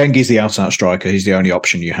 Since Yengi's the out-and-out striker, he's the only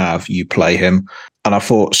option you have. You play him. And I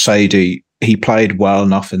thought Sadie, he played well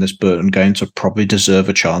enough in this Burton game to probably deserve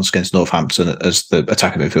a chance against Northampton as the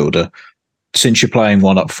attacking midfielder. Since you're playing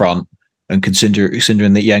one up front and considering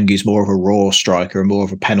that Yengi's more of a raw striker and more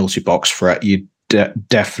of a penalty box threat, you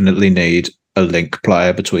definitely need a link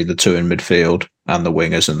player between the 2 in midfield and the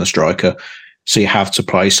wingers and the striker. So you have to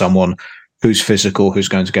play someone who's physical, who's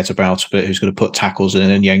going to get about a bit, who's going to put tackles in,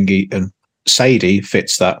 and Yengi and Sadie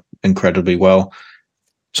fits that incredibly well.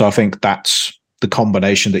 So I think that's the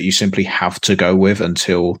combination that you simply have to go with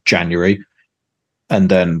until January. And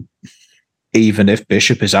then even if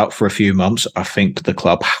Bishop is out for a few months, I think the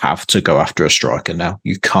club have to go after a striker now.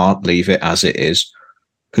 You can't leave it as it is.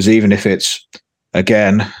 Because even if it's,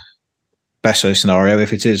 again, best case scenario,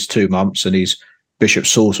 if it is 2 months and Bishop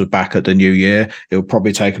Salford back at the new year, it'll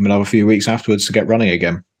probably take him another few weeks afterwards to get running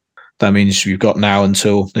again. That means you've got now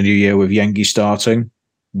until the new year with Yengi starting.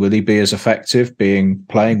 Will he be as effective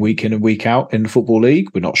playing week in and week out in the Football League?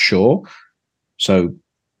 We're not sure. So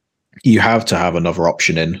you have to have another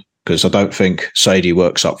option in, because I don't think Sadie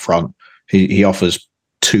works up front. He offers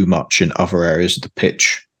too much in other areas of the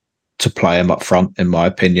pitch to play him up front, in my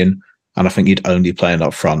opinion. And I think you'd only play him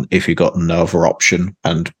up front if you got another option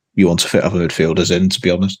and you want to fit other midfielders in, to be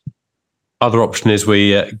honest. Other option is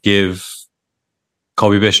we give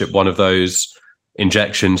Colby Bishop one of those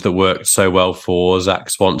injections that worked so well for Zach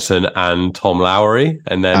Swanson and Tom Lowry,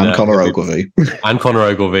 and Conor Ogilvie. And Conor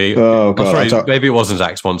Ogilvie. Oh, God. Sorry, maybe it wasn't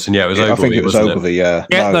Zach Swanson. Yeah, it was Ogilvie. I think it was Ogilvie, yeah.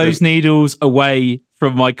 Get those needles away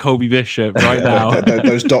from my Colby Bishop right now.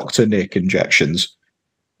 Those Dr. Nick injections.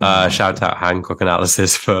 Shout out Hancock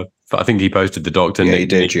Analysis for I think he posted the Dr. Nick. Yeah, he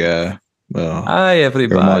did, yeah. Well, but it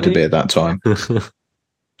reminded me at that time.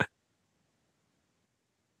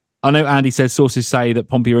 I know Andy says sources say that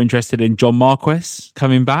Pompey are interested in John Marquis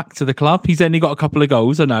coming back to the club. He's only got a couple of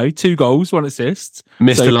goals. I know, 2 goals, 1 assist. He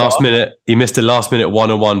missed a last minute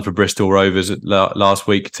 1-on-1 for Bristol Rovers last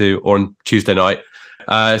week on Tuesday night.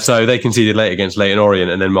 So they conceded late against Leyton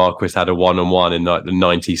Orient, and then Marquis had a 1-on-1 in like the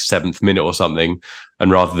 97th minute or something.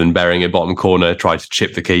 And rather than burying it bottom corner, tried to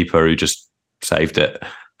chip the keeper, who just saved it.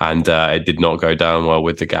 And it did not go down well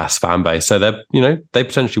with the Gas fan base. So they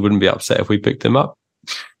potentially wouldn't be upset if we picked him up.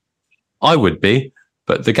 I would be,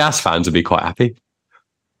 but the Gas fans would be quite happy.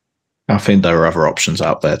 I think there are other options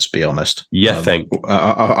out there, to be honest. Yeah,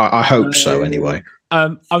 I hope so. Anyway,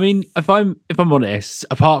 I mean, if I'm honest,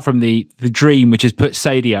 apart from the dream, which is put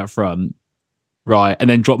Sadie out front, right, and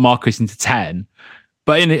then drop Marquis into 10,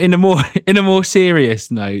 but in a more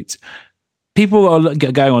serious note, people are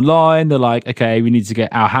going online. They're like, okay, we need to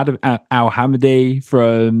get Al Hamadi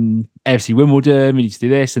from FC Wimbledon. We need to do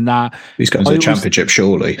this and that. He's going to the Championship,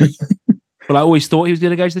 surely. Well, I always thought he was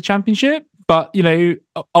going to go to the Championship. But,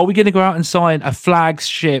 are we going to go out and sign a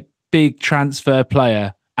flagship big transfer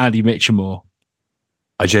player, Andy Mitchamore?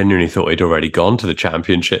 I genuinely thought he'd already gone to the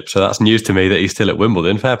Championship. So that's news to me that he's still at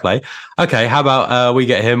Wimbledon. Fair play. Okay, how about we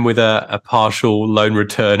get him with a partial loan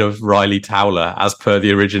return of Riley Towler as per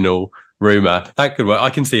the original rumour? That could work. I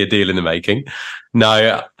can see a deal in the making.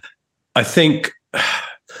 No, I think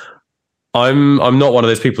I'm not one of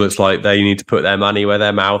those people that's like they need to put their money where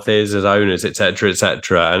their mouth is as owners, etc.,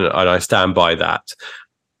 and I stand by that.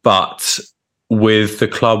 But with the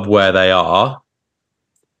club where they are,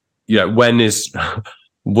 when is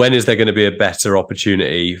there going to be a better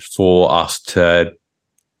opportunity for us to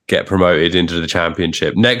get promoted into the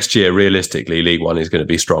Championship? Next year, realistically, League One is going to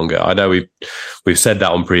be stronger. I know we've said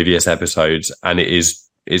that on previous episodes, and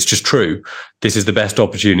it's just true. This is the best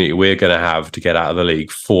opportunity we're going to have to get out of the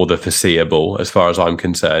league for the foreseeable, as far as I'm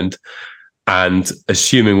concerned. And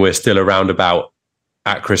assuming we're still around about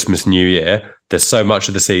at Christmas, New Year, there's so much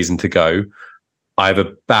of the season to go. I have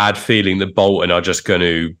a bad feeling that Bolton are just going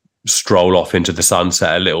to stroll off into the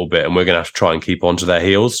sunset a little bit, and we're going to have to try and keep onto their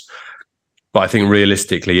heels. But I think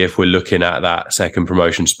realistically, if we're looking at that second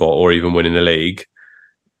promotion spot or even winning the league,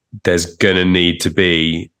 there's going to need to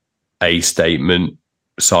be a statement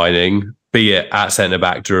signing, be it at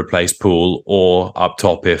centre-back to replace Poole or up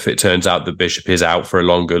top if it turns out that Bishop is out for a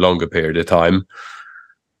longer period of time.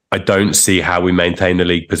 I don't see how we maintain the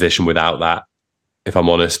league position without that, if I'm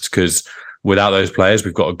honest, because without those players,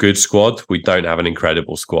 we've got a good squad. We don't have an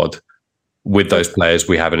incredible squad. With those players,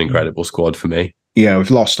 we have an incredible squad for me. Yeah,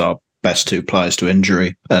 we've lost our best 2 players to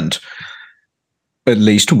injury, and at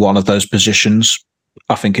least one of those positions,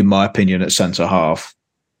 I think, in my opinion, at centre-half,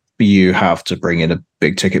 you have to bring in a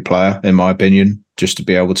big ticket player, in my opinion, just to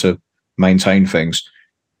be able to maintain things.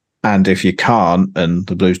 And if you can't, and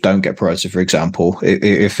the Blues don't get promoted, for example,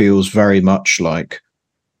 it feels very much like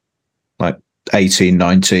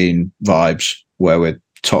 18-19 vibes, where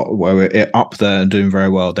we're up there and doing very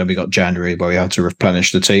well. Then we got January where we had to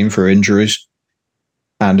replenish the team for injuries.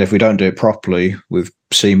 And if we don't do it properly, we've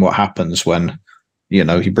seen what happens when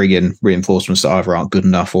you bring in reinforcements that either aren't good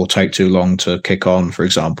enough or take too long to kick on, for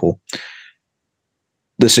example.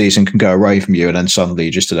 The season can go away from you, and then suddenly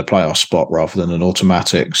you're just in a playoff spot rather than an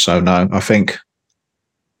automatic. So no, I think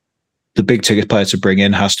the big ticket player to bring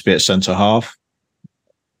in has to be at centre half.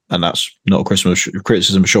 And that's not a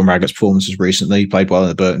criticism of Sean Raggett's performances recently. He played well in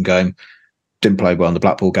the Burton game, didn't play well in the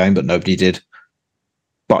Blackpool game, but nobody did.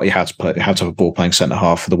 But he had to have a ball playing centre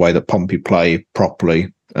half for the way that Pompey play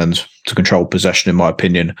properly and to control possession, in my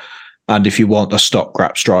opinion. And if you want a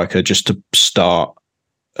stopgap striker just to start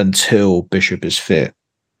until Bishop is fit,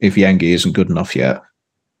 if Yengi isn't good enough yet,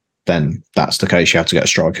 then that's the case. You have to get a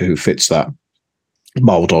striker who fits that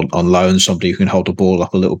mould on loan, somebody who can hold the ball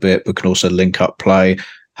up a little bit, but can also link up play,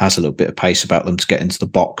 has a little bit of pace about them to get into the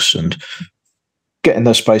box and get in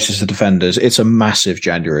those spaces to defenders. It's a massive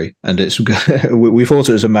January, and we thought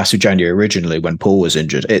it was a massive January originally when Paul was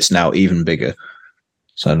injured. It's now even bigger.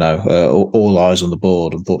 So no, all eyes on the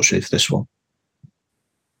board, unfortunately, for this one.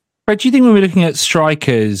 Fred, do you think when we're looking at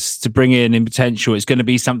strikers to bring in potential, it's going to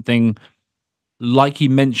be something like you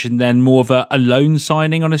mentioned then, more of a loan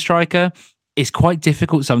signing on a striker? It's quite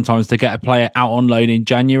difficult sometimes to get a player out on loan in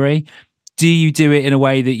January. Do you do it in a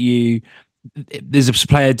way that there's a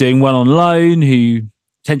player doing well on loan who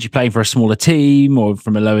potentially playing for a smaller team or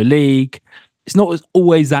from a lower league? It's not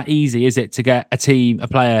always that easy, is it, to get a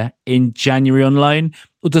player in January on loan?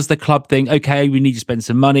 Or does the club think, okay, we need to spend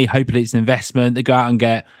some money, hopefully it's an investment, they go out and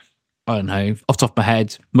get, I don't know, off the top of my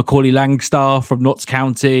head, Macaulay Langstar from Notts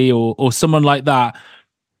County or someone like that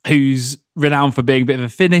who's renowned for being a bit of a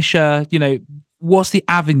finisher? You know, what's the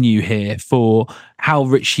avenue here for how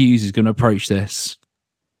Rich Hughes is going to approach this?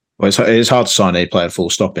 Well, it's hard to sign a player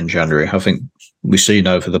full stop in January. I think we've seen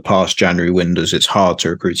over the past January windows, it's hard to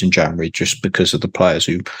recruit in January just because of the players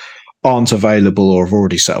who aren't available or have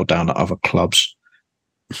already settled down at other clubs.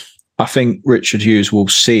 I think Richard Hughes will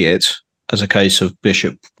see it as a case of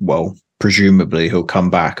Bishop. Well, presumably he'll come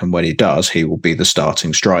back, and when he does, he will be the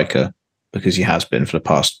starting striker because he has been for the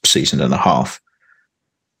past season and a half.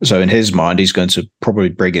 So in his mind, he's going to probably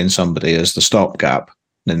bring in somebody as the stopgap.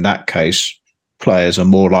 In that case, players are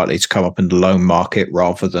more likely to come up in the loan market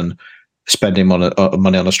rather than spending money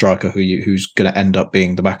on a striker who's going to end up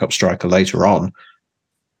being the backup striker later on.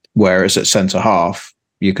 Whereas at centre half,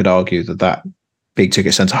 you could argue that big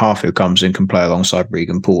ticket centre half who comes in can play alongside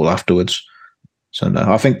Regan Poole afterwards. So no,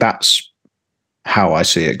 I think that's how I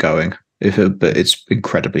see it going. But it's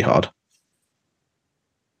incredibly hard.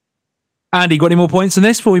 Andy, got any more points on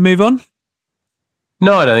this before we move on?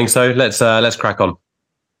 No, I don't think so. Let's crack on.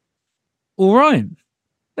 All right,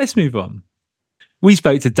 let's move on. We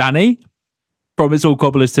spoke to Danny from It's All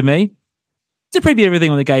Cobblers to Me to preview everything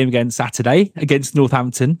on the game against Saturday against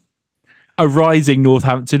Northampton, a rising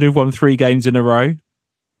Northampton who've won 3 games in a row.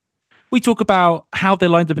 We talk about how they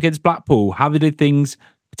lined up against Blackpool, how they did things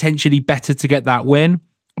potentially better to get that win,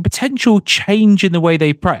 a potential change in the way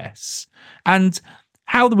they press, and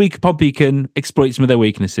how the weak Pompey can exploit some of their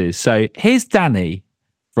weaknesses. So here's Danny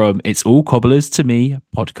from It's All Cobblers to Me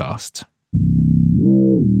podcast.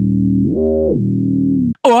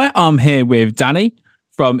 All right, I'm here with Danny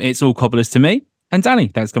from It's All Cobblers to Me. And Danny,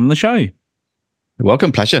 thanks for coming on the show. You're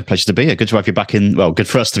welcome. Pleasure to be here. Good to have you back in. Well, good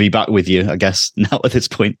for us to be back with you, I guess, now at this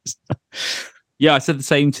point. Yeah, I said the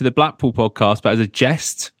same to the Blackpool podcast, but as a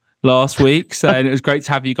jest last week. So and it was great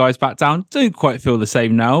to have you guys back down. Don't quite feel the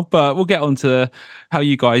same now, but we'll get on to how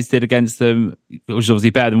you guys did against them, which was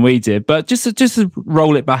obviously better than we did. But just to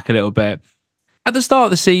roll it back a little bit, at the start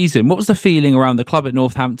of the season, what was the feeling around the club at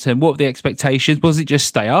Northampton? What were the expectations? Was it just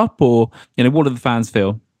stay up, or what do the fans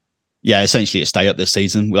feel? Yeah, essentially, it's stay up this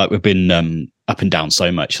season. Like we've been up and down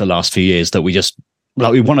so much the last few years that we just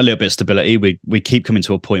we want a little bit of stability. We keep coming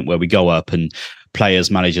to a point where we go up and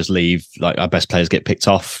managers leave, like our best players get picked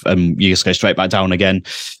off and you just go straight back down again.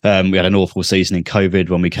 We had an awful season in COVID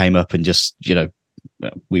when we came up and just,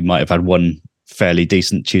 we might have had one fairly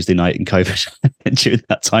decent Tuesday night in COVID during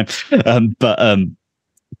that time.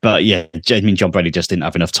 But yeah, I mean, John Brady just didn't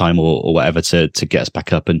have enough time or whatever to get us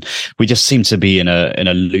back up, and we just seem to be in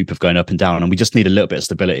a loop of going up and down, and we just need a little bit of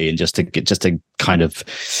stability and just to kind of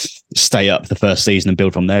stay up the first season and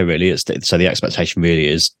build from there. Really, so the expectation really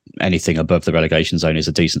is anything above the relegation zone is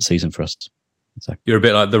a decent season for us. So. You're a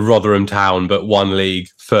bit like the Rotherham Town, but one league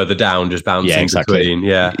further down, just bouncing between.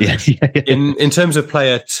 Yeah. In terms of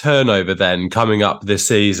player turnover, then coming up this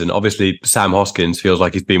season, obviously Sam Hoskins feels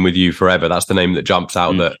like he's been with you forever. That's the name that jumps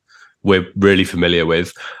out that we're really familiar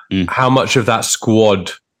with. How much of that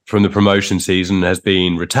squad from the promotion season has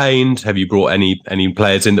been retained? Have you brought any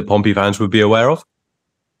players in that Pompey fans would be aware of?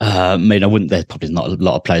 I mean, there's probably not a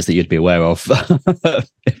lot of players that you'd be aware of,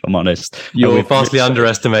 if I'm honest. You're vastly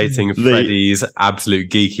underestimating Freddie's absolute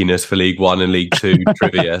geekiness for League One and League Two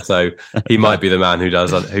trivia. So he might be the man who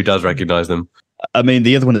does recognise them. I mean,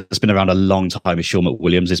 the other one that's been around a long time is Sean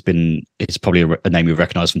McWilliams. It's probably a name we've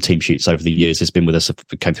recognised from team sheets over the years. He's been with us,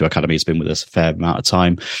 came through academy. He's been with us a fair amount of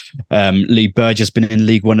time. Lee Burge has been in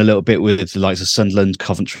League One a little bit with the likes of Sunderland,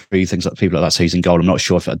 Coventry, things like people like that. So he's in goal. I'm not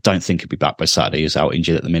sure I don't think he'll be back by Saturday. He's out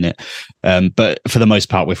injured at the minute. But for the most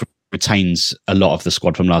part, we've retained a lot of the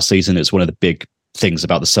squad from last season. It's one of the big things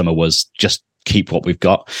about the summer was just keep what we've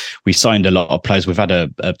got. We signed a lot of players. We've had a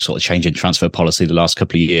sort of change in transfer policy the last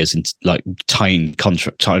couple of years, and like tying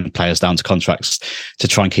players down to contracts to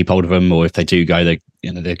try and keep hold of them, or if they do go, they're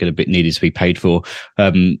going to be needed to be paid for.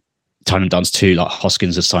 Tying them down to two, like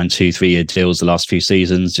Hoskins has signed 2-3 year deals the last few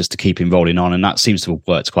seasons just to keep him rolling on, and that seems to have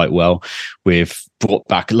worked quite well. We've brought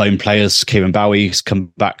back loan players. Kieran Bowie's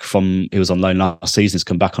come back he was on loan last season. He's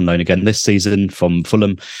come back on loan again this season from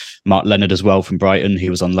Fulham. Mark Leonard as well from Brighton. He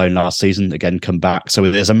was on loan last season, again come back. So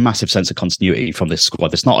there's a massive sense of continuity from this squad.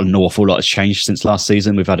 There's not an awful lot has changed since last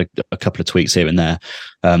season. We've had a couple of tweaks here and there,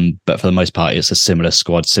 but for the most part, it's a similar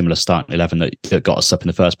squad, similar starting 11 that got us up in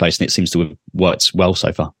the first place, and it seems to have worked well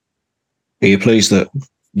so far. Are you pleased that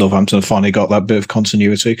Northampton finally got that bit of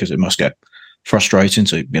continuity? Because it must get frustrating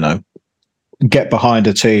to, get behind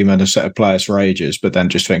a team and a set of players for ages, but then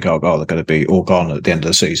just think, oh God, they're going to be all gone at the end of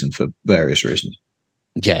the season for various reasons.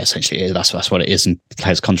 Yeah, essentially, that's what it is. And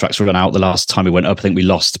players' contracts run out. The last time we went up, I think we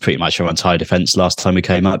lost pretty much our entire defence last time we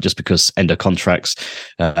came up, just because end of contracts.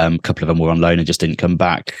 A couple of them were on loan and just didn't come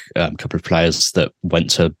back. A couple of players that went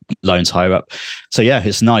to loans higher up. So yeah,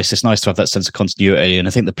 it's nice. It's nice to have that sense of continuity. And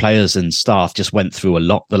I think the players and staff just went through a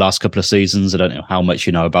lot the last couple of seasons. I don't know how much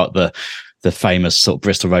you know about the famous sort of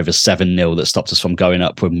Bristol Rovers 7-0 that stopped us from going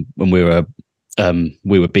up when we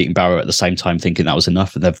were beating Barrow at the same time, thinking that was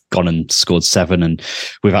enough, and they've gone and scored 7, and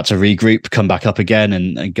we've had to regroup, come back up again,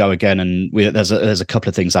 and go again. And there's a couple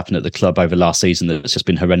of things happened at the club over last season that's just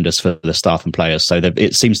been horrendous for the staff and players. So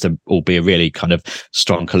it seems to all be a really kind of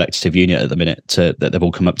strong collective unit at the minute that they've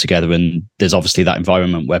all come up together. And there's obviously that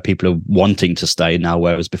environment where people are wanting to stay now,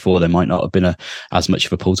 whereas before there might not have been as much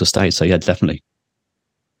of a pull to stay. So yeah, definitely.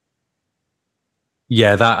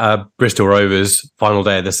 Yeah, that Bristol Rovers final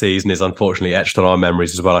day of the season is unfortunately etched on our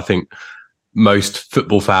memories as well. I think most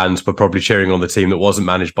football fans were probably cheering on the team that wasn't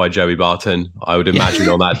managed by Joey Barton. I would imagine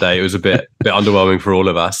on that day it was a bit underwhelming for all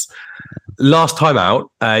of us. Last time out,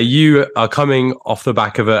 you are coming off the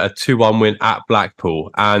back of a 2-1 win at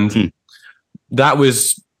Blackpool, and that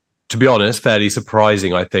was, to be honest, fairly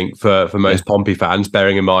surprising, I think, for most Pompey fans,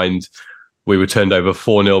 bearing in mind we were turned over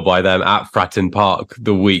 4-0 by them at Fratton Park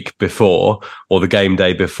the week before, or the game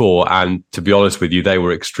day before. And to be honest with you, they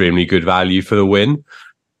were extremely good value for the win.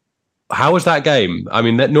 How was that game? I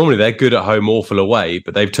mean, normally they're good at home, awful away,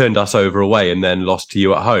 but they've turned us over away and then lost to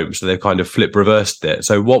you at home. So they've kind of reversed it.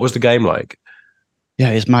 So what was the game like? Yeah,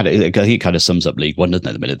 it's mad. It kind of sums up League One, doesn't it,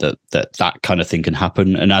 at the minute, that kind of thing can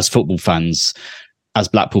happen. And as football fans, as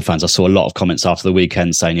Blackpool fans, I saw a lot of comments after the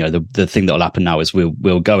weekend saying, the thing that will happen now is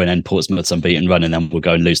we'll go and end Portsmouth's unbeaten run, and then we'll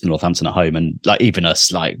go and lose to Northampton at home. And like even us,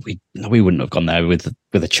 like we wouldn't have gone there with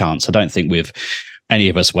a chance. I don't think any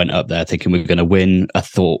of us went up there thinking we were going to win. I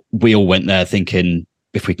thought we all went there thinking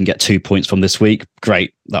if we can get 2 points from this week,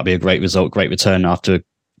 great. That'd be a great result, great return after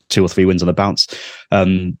 2 or 3 wins on the bounce.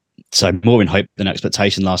 So more in hope than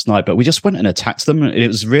expectation last night, but we just went and attacked them. It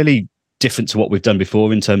was really different to what we've done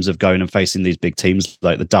before in terms of going and facing these big teams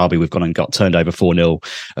like the Derby. We've gone and got turned over 4-0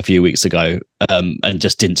 a few weeks ago, and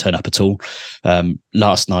just didn't turn up at all.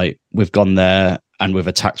 Last night we've gone there and we've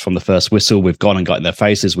attacked from the first whistle. We've gone and got in their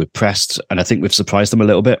faces, we've pressed, and I think we've surprised them a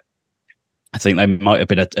little bit. I think they might have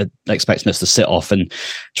been expecting us to sit off and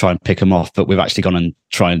try and pick them off, but we've actually gone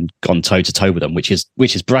toe to toe with them, which is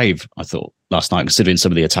brave, I thought, last night, considering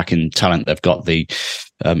some of the attacking talent they've got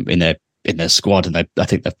in their squad, and I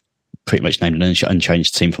think they've pretty much named an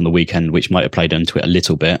unchanged team from the weekend, which might have played into it a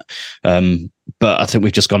little bit. But I think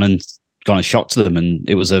we've just gone and shocked them, and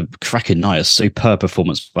it was a cracking night, a superb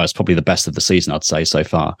performance by us, probably the best of the season, I'd say, so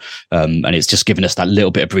far. And it's just given us that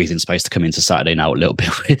little bit of breathing space to come into Saturday now a little bit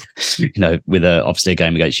with obviously a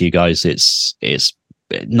game against you guys. It's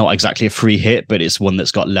not exactly a free hit, but it's one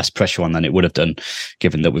that's got less pressure on than it would have done,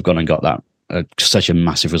 given that we've gone and got that such a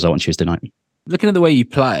massive result on Tuesday night. Looking at the way you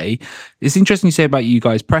play, it's interesting you say about you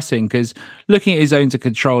guys pressing, because looking at his zones of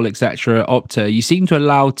control, etc., Opta, you seem to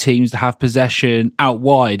allow teams to have possession out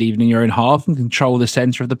wide, even in your own half, and control the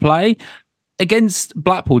centre of the play. Against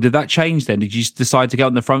Blackpool, did that change then? Did you decide to get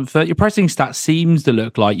on the front foot? Your pressing stats seems to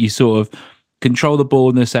look like you sort of control the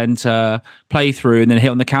ball in the centre, play through, and then hit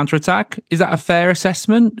on the counter-attack. Is that a fair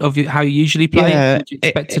assessment of how you usually play? Yeah, Would you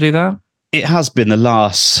expect to do that? It has been the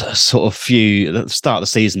last sort of the start of the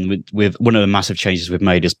season with one of the massive changes we've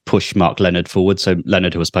made is push Mark Leonard forward. So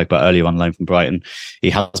Leonard, who I spoke about earlier on loan from Brighton, he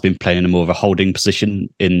has been playing in a more of a holding position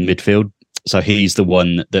in midfield. So he's the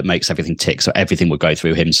one that makes everything tick. So everything will go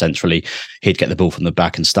through him centrally. He'd get the ball from the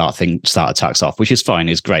back and start attacks off, which is fine.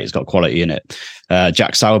 It's great. It's got quality in it.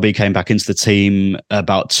 Jack Sowerby came back into the team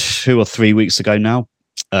about 2 or 3 weeks ago now.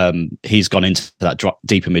 He's gone into that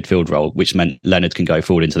deeper midfield role, which meant Leonard can go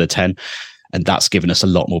forward into the 10. And that's given us a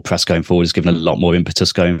lot more press going forward. It's given a lot more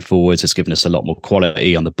impetus going forwards. It's given us a lot more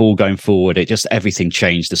quality on the ball going forward. Everything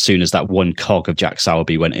changed as soon as that one cog of Jack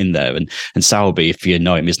Sowerby went in there. And Sowerby, if you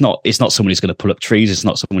know him, it's not someone who's going to pull up trees. It's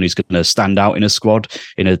not someone who's going to stand out in a squad,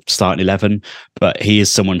 in a starting 11. But he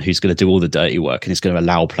is someone who's going to do all the dirty work and he's going to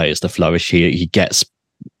allow players to flourish. He gets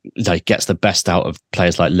the best out of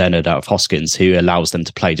players like Leonard, out of Hoskins, who allows them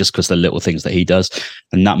to play just because of the little things that he does.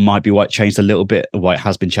 And that might be why it changed a little bit, why it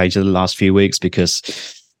has been changed in the last few weeks, because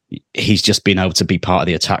he's just been able to be part of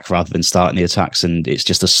the attack rather than starting the attacks. And it's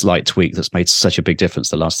just a slight tweak that's made such a big difference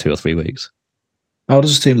the last 2 or 3 weeks. How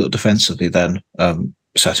does the team look defensively then?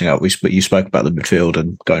 Setting up, you spoke about the midfield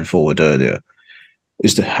and going forward earlier.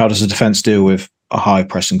 How does the defence deal with a high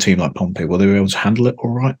pressing team like Pompey? Will they be able to handle it all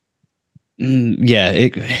right? I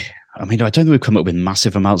don't think we've come up with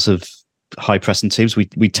massive amounts of high pressing teams.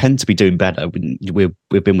 We tend to be doing better.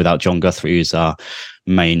 We've been without John Guthrie, who's our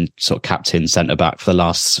main sort of captain centre back for the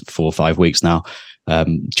last 4 or 5 weeks now.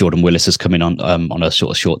 Jordan Willis has come in on a sort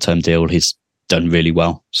of short term deal. He's done really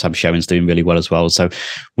well. Sam Sherwin's doing really well as well. So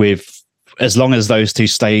as long as those two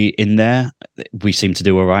stay in there, we seem to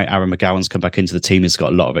do all right. Aaron McGowan's come back into the team. He's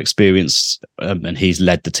got a lot of experience and he's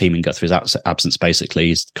led the team in Guthrie's absence, basically.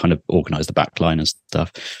 He's kind of organised the back line and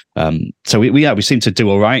stuff. So we seem to do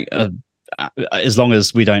all right. As long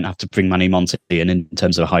as we don't have to bring Manny Monti in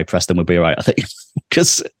terms of a high press, then we'll be all right, I think.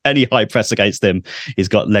 Because any high press against him, he's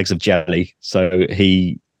got legs of jelly. So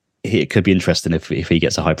it could be interesting if he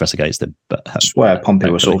gets a high press against him. But I swear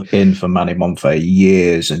Pompey was sort of in for Manny Monfort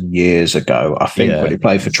years and years ago. I think when he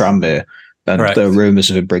played for Tranmere, and there were rumours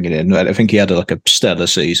of him bringing in. I think he had a stellar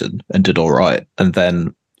season and did all right, and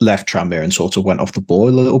then left Tranmere and sort of went off the boil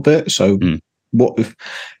a little bit. So,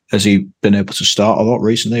 has he been able to start a lot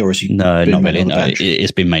recently, or has he? No, not really. No,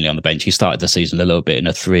 it's been mainly on the bench. He started the season a little bit in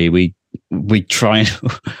a 3. We try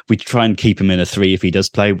and keep him in a 3 if he does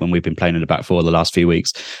play, when we've been playing in the back 4 the last few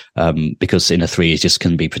weeks, because in a 3 he just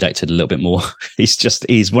can be protected a little bit more.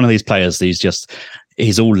 He's one of these players.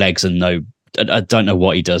 He's all legs and no. I don't know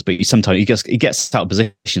what he does, but he gets out of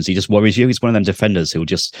positions. He just worries you. He's one of them defenders who'll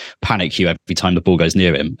just panic you every time the ball goes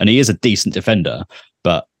near him. And he is a decent defender,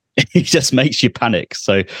 but he just makes you panic.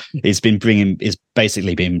 So he's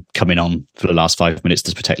basically been coming on for the last 5 minutes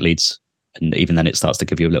to protect Leeds. And even then it starts to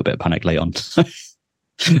give you a little bit of panic late on.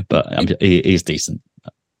 But he's decent.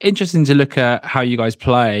 Interesting to look at how you guys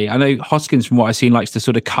play. I know Hoskins, from what I've seen, likes to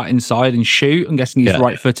sort of cut inside and shoot. I'm guessing he's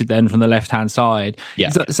right-footed then from the left-hand side. Yeah.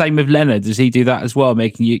 Is that the same with Leonard? Does he do that as well,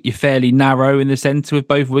 making you fairly narrow in the centre with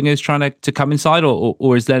both wingers trying to come inside?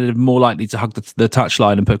 Or is Leonard more likely to hug the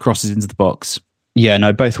touchline and put crosses into the box? Yeah,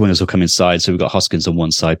 no, both wingers will come inside. So we've got Hoskins on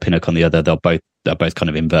one side, Pinnock on the other. They'll both kind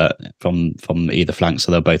of invert from either flank,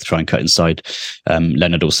 so they'll both try and cut inside.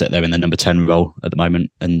 Leonard will sit there in the number 10 role at the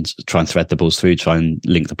moment and try and thread the balls through, try and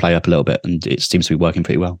link the play up a little bit, and it seems to be working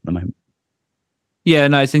pretty well at the moment. Yeah,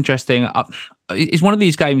 no, it's interesting. It's one of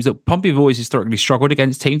these games that Pompey have always historically struggled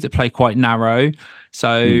against teams that play quite narrow.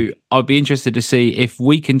 So I'd be interested to see if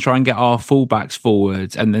we can try and get our fullbacks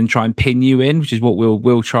forwards and then try and pin you in, which is what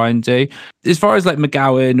we'll try and do. As far as like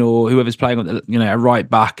McGowan or whoever's playing on a right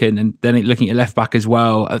back and then looking at left back as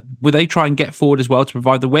well, will they try and get forward as well to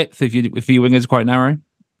provide the width if your wingers are quite narrow?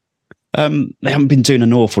 They haven't been doing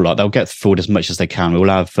an awful lot. They'll get forward as much as they can. We'll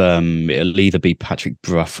have it'll either be Patrick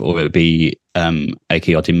Brough or it'll be Ake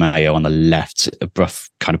Odimayo on the left. Brough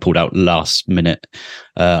kind of pulled out last minute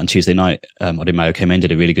on Tuesday night. Odimayo came in,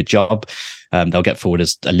 did a really good job. They'll get forward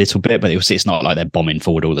a little bit, but it's not like they're bombing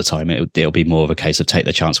forward all the time. It'll be more of a case of take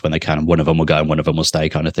the chance when they can, and one of them will go and one of them will stay,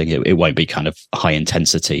 kind of thing. It won't be kind of high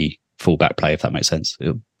intensity fullback play, if that makes sense.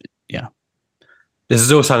 Yeah. This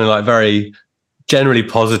is all sounding like very generally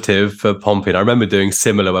positive for Pompey. And I remember doing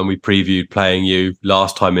similar when we previewed playing you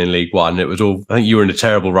last time in League One. It was all, I think you were in a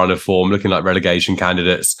terrible run of form, looking like relegation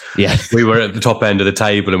candidates. Yeah. We were at the top end of the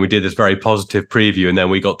table and we did this very positive preview, and then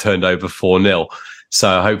we got turned over 4-0.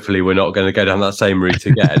 So hopefully we're not going to go down that same route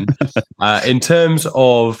again. In terms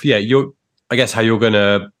of, I guess how you're going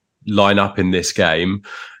to line up in this game,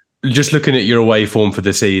 just looking at your away form for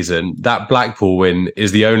the season, that Blackpool win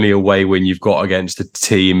is the only away win you've got against a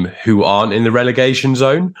team who aren't in the relegation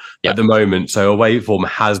zone at the moment. So away form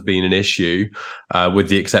has been an issue, with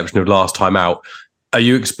the exception of last time out. Are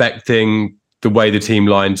you expecting the way the team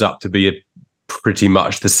lines up to be pretty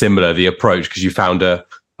much the approach, because you found a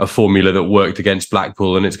formula that worked against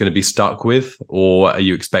Blackpool and it's going to be stuck with? Or are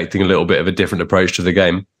you expecting a little bit of a different approach to the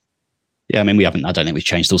game? Yeah, I mean, I don't think we've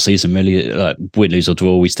changed all season really. Win, lose or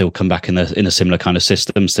draw, we still come back in a similar kind of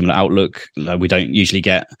system, similar outlook. We don't usually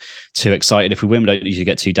get too excited if we win. We don't usually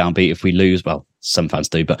get too downbeat if we lose. Well, some fans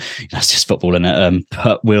do, but that's just football, isn't it?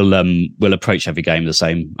 But we'll approach every game the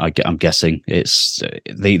same. I'm guessing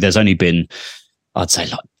there's only been, I'd say,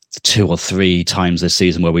 like 2 or 3 times this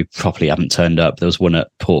season where we properly haven't turned up. There was one at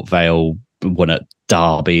Port Vale, one at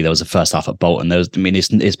Derby. There was a first half at Bolton.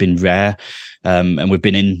 It's been rare. And we've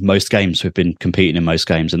been in most games. We've been competing in most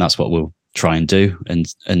games, and that's what we'll try and do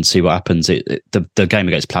and see what happens. The game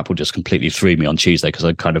against Blackpool just completely threw me on Tuesday, because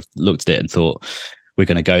I kind of looked at it and thought we're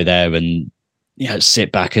going to go there and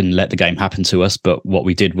sit back and let the game happen to us. But what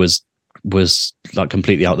we did was like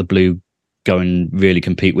completely out of the blue, go and really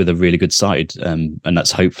compete with a really good side, and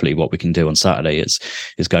that's hopefully what we can do on Saturday. Is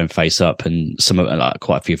go and face up, and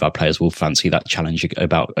quite a few of our players will fancy that challenge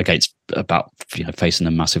about facing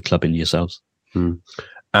a massive club in yourselves.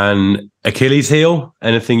 And Achilles heel,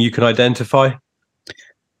 anything you can identify?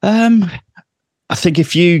 I think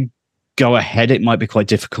if you go ahead, it might be quite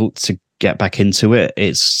difficult to get back into it.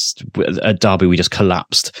 It's at Derby, we just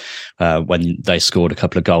collapsed when they scored a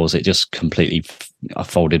couple of goals. It just completely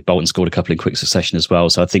folded. Bolton scored a couple in quick succession as well.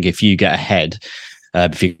 So I think if you get ahead,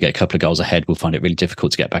 if you get a couple of goals ahead, we'll find it really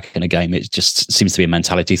difficult to get back in a game. It just seems to be a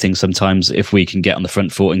mentality thing sometimes. If we can get on the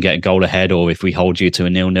front foot and get a goal ahead, or if we hold you to a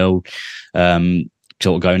 0-0,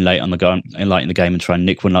 sort of going late in the game and try and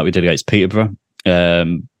nick one like we did against Peterborough,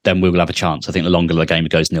 then we will have a chance. I think the longer the game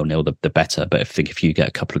goes 0-0, the better. But I think if you get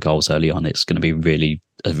a couple of goals early on, it's going to be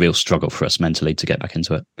a real struggle for us mentally to get back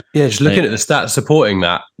into it. Yeah, just looking at the stats supporting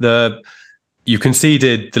that, you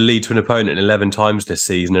conceded the lead to an opponent 11 times this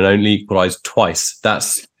season and only equalised twice.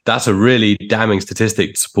 That's a really damning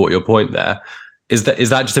statistic to support your point there. Is that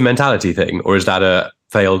just a mentality thing, or is that a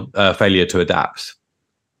failure to adapt?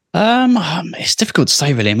 It's difficult to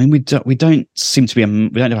say, really. I mean, we don't seem to be we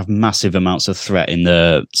don't have massive amounts of threat in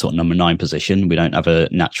the sort of number 9 position. We don't have a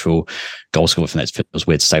natural goal scorer from that. It was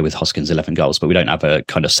weird to say with Hoskins 11 goals, but we don't have a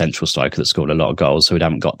kind of central striker that scored a lot of goals, so we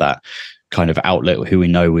haven't got that kind of outlet who we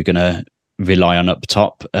know we're going to rely on up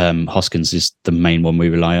top. Hoskins is the main one we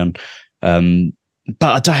rely on,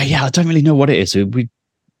 but I don't really know what it is. We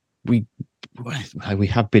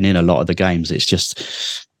have been in a lot of the games. It's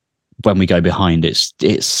just when we go behind, it's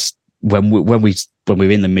when we're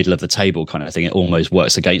in the middle of the table kind of thing, it almost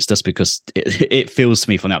works against us, because it feels to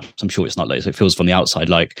me from the outside, I'm sure it's not like this, it feels from the outside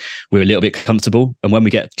like we're a little bit comfortable, and when we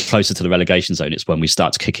get closer to the relegation zone, it's when we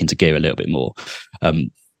start to kick into gear a little bit more.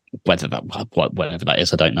 Whatever that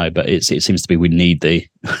is, I don't know, but it seems to be we need the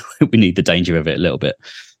danger of it a little bit.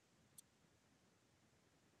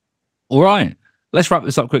 All right. Let's wrap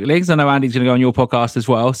this up quickly, because I know Andy's going to go on your podcast as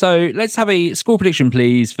well. So let's have a score prediction,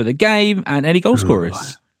 please, for the game, and any goal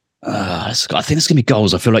scorers. I think it's going to be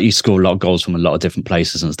goals. I feel like you score a lot of goals from a lot of different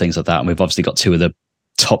places and things like that. And we've obviously got 2 of the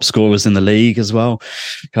top scorers in the league as well,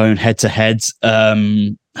 going head to head.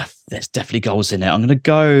 There's definitely goals in it. I'm going to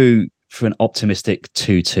go for an optimistic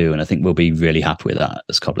 2-2, and I think we'll be really happy with that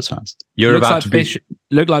as Cobblers fans. Looks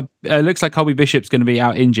like Colby Bishop's going to be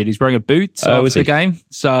out injured. He's wearing a boot after the game,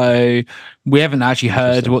 so we haven't actually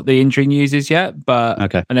heard what the injury news is yet.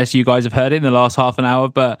 But unless you guys have heard it in the last half an hour,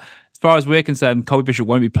 but as far as we're concerned, Colby Bishop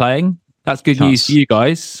won't be playing. That's good news for you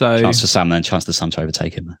guys. So chance for Sam to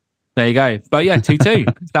overtake him. There you go. But yeah,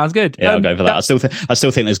 2-2 sounds good. Yeah, I'll go for that. I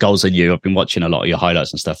still think there's goals in you. I've been watching a lot of your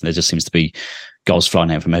highlights and stuff, and there just seems to be goals flying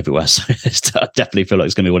out from everywhere. So I definitely feel like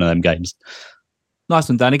it's going to be one of them games. Nice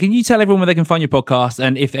one, Danny. Can you tell everyone where they can find your podcast,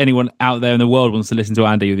 and if anyone out there in the world wants to listen to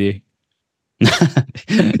Andy with you?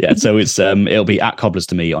 Yeah, so it's it'll be at Cobblers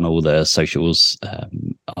to me on all the socials,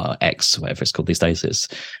 X, whatever it's called these days. It's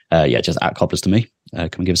just at Cobblers to me. Come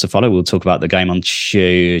and give us a follow. We'll talk about the game on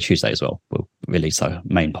Tuesday as well. We'll release our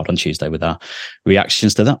main pod on Tuesday with our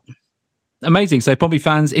reactions to that. Amazing. So Pompey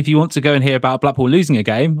fans, if you want to go and hear about Blackpool losing a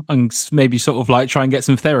game and maybe sort of like try and get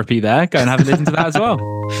some therapy there, go and have a listen to that as well.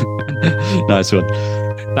 Nice one.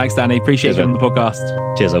 Thanks, Danny. Appreciate you on the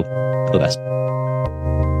podcast. Cheers, all. All the best.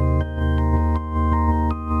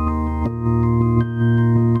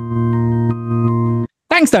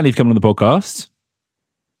 Thanks, Danny, for coming on the podcast.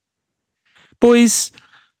 Boys,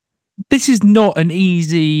 this is not an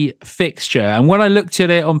easy fixture. And when I looked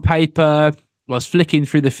at it on paper, I was flicking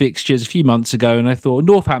through the fixtures a few months ago and I thought,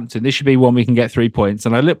 Northampton, this should be one we can get 3 points.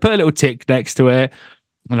 And I put a little tick next to it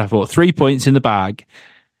and I thought 3 points in the bag.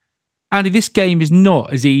 Andy, this game is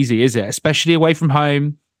not as easy, is it? Especially away from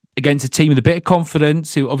home against a team with a bit of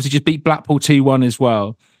confidence who obviously just beat Blackpool 2-1 as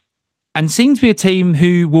well. And seems to be a team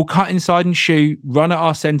who will cut inside and shoot, run at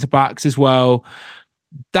our centre-backs as well.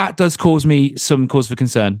 That does cause me some cause for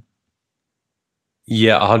concern.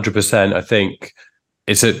 Yeah, 100%. I think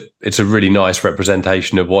it's a really nice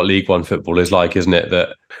representation of what League One football is like, isn't it?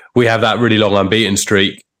 That we have that really long unbeaten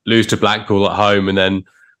streak, lose to Blackpool at home, and then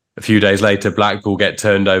a few days later, Blackpool get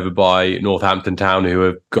turned over by Northampton Town, who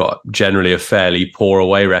have got generally a fairly poor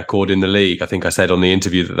away record in the league. I think I said on the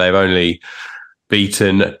interview that they've only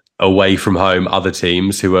beaten away from home other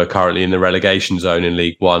teams who are currently in the relegation zone in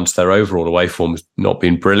League One. So their overall away form's not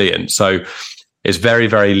been brilliant. So it's very,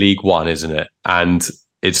 very League One, isn't it? And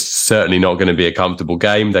it's certainly not going to be a comfortable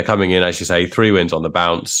game. They're coming in, as you say, 3 wins on the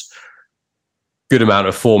bounce. Good amount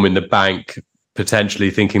of form in the bank,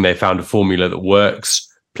 potentially thinking they found a formula that works,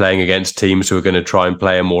 playing against teams who are going to try and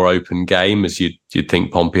play a more open game, as you'd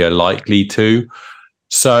think Pompey are likely to.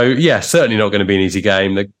 So, yeah, certainly not going to be an easy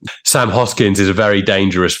game. Sam Hoskins is a very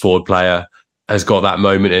dangerous forward player, has got that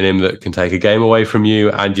moment in him that can take a game away from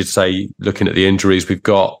you. And you'd say, looking at the injuries we've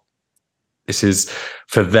got, this is,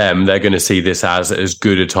 for them, they're going to see this as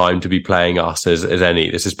good a time to be playing us as any.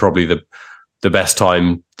 This is probably the best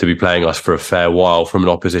time to be playing us for a fair while from an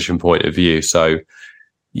opposition point of view. So,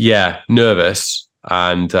 yeah, nervous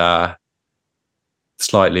and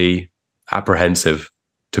slightly apprehensive,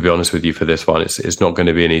 to be honest with you, for this one. It's not going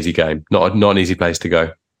to be an easy game. Not an easy place to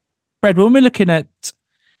go. Fred, when we're looking at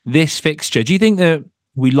this fixture, do you think that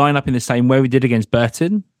we line up in the same way we did against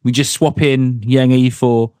Burton? We just swap in Yengi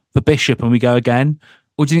for Bishop and we go again?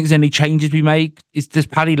 Or do you think there's any changes we make? Does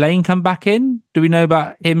Paddy Lane come back in? Do we know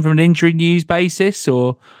about him from an injury news basis?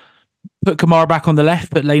 Or put Kamara back on the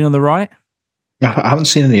left, put Lane on the right? I haven't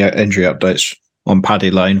seen any injury updates on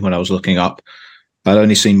Paddy Lane when I was looking up. I'd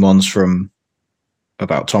only seen ones from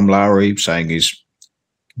about Tom Lowry saying he's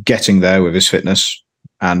getting there with his fitness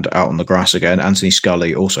and out on the grass again. Anthony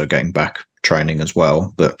Scully also getting back training as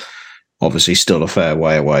well, but obviously still a fair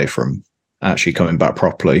way away from actually coming back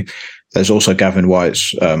properly. There's also Gavin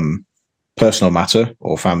White's personal matter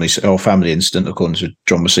or family incident, according to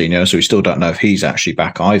John Mousinho, so we still don't know if he's actually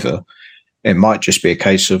back either. It might just be a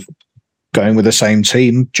case of going with the same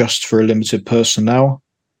team just for a limited personnel.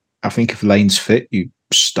 I think if Lane's fit, you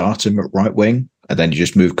start him at right wing and then you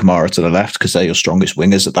just move Kamara to the left because they're your strongest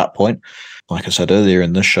wingers at that point. Like I said earlier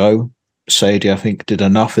in the show, Sadie, I think, did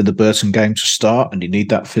enough in the Burton game to start, and you need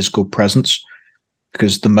that physical presence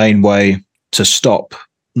because the main way to stop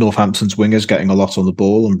Northampton's wingers getting a lot on the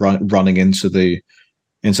ball and running into the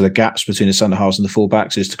gaps between the centre halves and the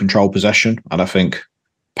fullbacks is to control possession. And I think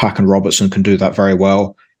Pack and Robertson can do that very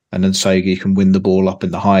well. And then Sagi can win the ball up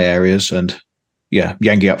in the high areas. And yeah,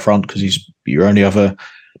 Yengi up front because he's your only other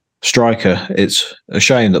striker. It's a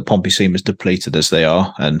shame that Pompey seem as depleted as they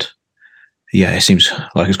are. And yeah, it seems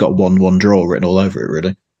like it's got 1-1 draw written all over it,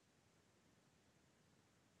 really.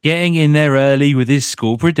 Getting in there early with his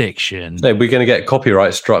score prediction. No, we're going to get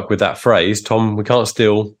copyright struck with that phrase. Tom, we can't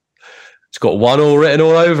steal. It's got 1-1 written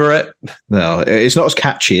all over it. No, it's not as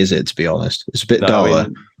catchy, is it, to be honest? It's a bit duller.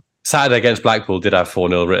 Saturday against Blackpool did have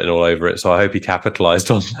 4-0 written all over it, so I hope he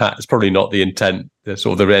capitalised on that. It's probably not the intent,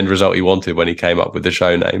 sort of the end result he wanted when he came up with the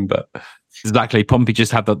show name, but exactly. Pompey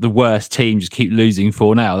just had the worst team, just keep losing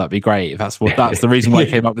 4-0. That'd be great if that's the reason why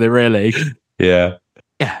he came up with it, really. Yeah.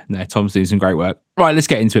 Yeah, no, Tom's doing some great work. Right, let's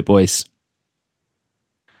get into it, boys.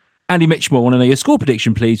 Andy Mitchell, I want to know your score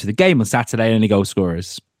prediction, please, for the game on Saturday and any goal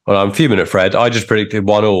scorers. Well, I'm fuming at Fred. I just predicted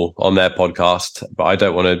 1-1 on their podcast, but I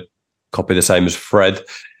don't want to copy the same as Fred.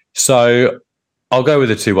 So I'll go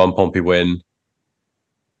with a 2-1 Pompey win.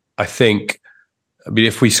 I mean,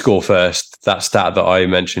 if we score first, that stat that I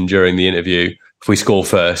mentioned during the interview, if we score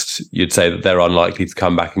first, you'd say that they're unlikely to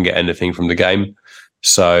come back and get anything from the game.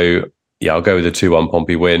 So yeah, I'll go with a 2-1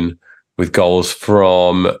 Pompey win with goals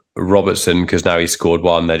from Robertson because now he's scored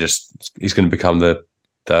one. He's going to become the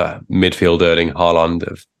midfield Erling Haaland.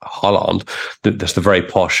 That's the very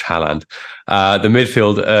posh Haaland. The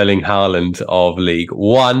midfield Erling Haaland of League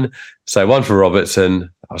One. So one for Robertson.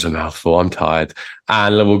 That was a mouthful. I'm tired.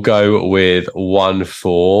 And we'll go with one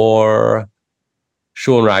for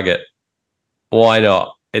Sean Raggett. Why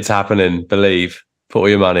not? It's happening. Believe. Put all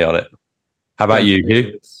your money on it. How about you,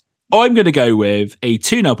 Hugh? I'm going to go with a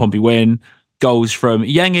 2-0 Pompey win. Goals from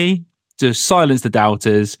Yengi to silence the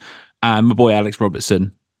doubters and my boy Alex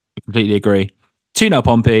Robertson. I completely agree. 2-0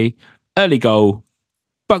 Pompey, early goal,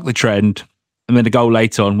 buck the trend, and then a goal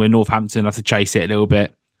later on where Northampton have to chase it a little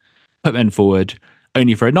bit, put men forward,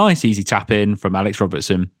 only for a nice easy tap in from Alex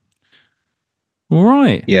Robertson. All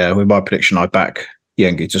right. Yeah, with my prediction, I back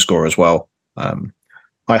Yengi to score as well.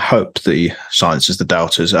 I hope that he silences the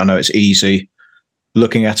doubters. I know it's easy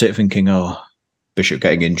looking at it thinking, Bishop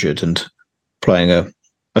getting injured and playing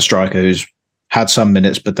a striker who's had some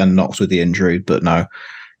minutes but then knocked with the injury. But no,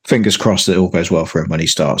 fingers crossed that it all goes well for him when he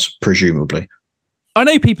starts, presumably. I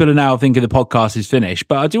know people are now thinking the podcast is finished,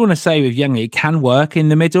 but I do want to say with Yengi, it can work in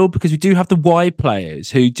the middle because we do have the wide players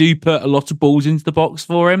who do put a lot of balls into the box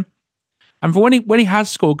for him. And for when he has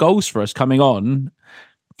scored goals for us coming on,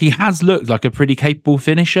 he has looked like a pretty capable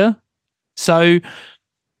finisher. So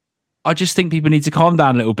I just think people need to calm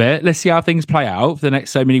down a little bit. Let's see how things play out for the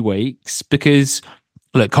next so many weeks because,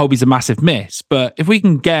 look, Colby's a massive miss. But if we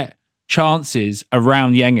can get chances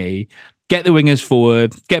around Yengi, get the wingers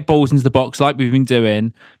forward, get balls into the box like we've been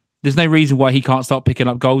doing, there's no reason why he can't start picking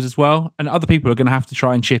up goals as well. And other people are going to have to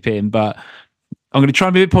try and chip in. But I'm going to try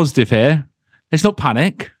and be a bit positive here. Let's not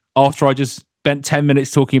panic after I just spent 10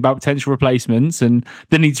 minutes talking about potential replacements and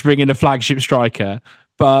the need to bring in a flagship striker.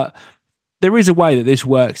 But there is a way that this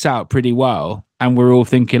works out pretty well. And we're all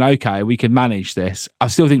thinking, okay, we can manage this. I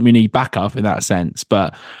still think we need backup in that sense.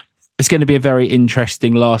 But it's going to be a very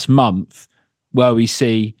interesting last month where we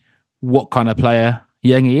see what kind of player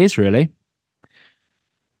Yengi is, really.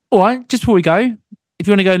 All right, just before we go, if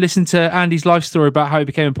you want to go listen to Andy's life story about how he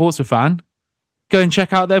became a Portsmouth fan, go and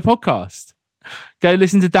check out their podcast. Go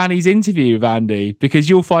listen to Danny's interview with Andy because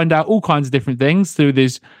you'll find out all kinds of different things through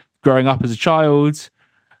this growing up as a child,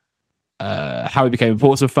 how he became a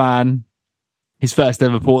Portsmouth fan, his first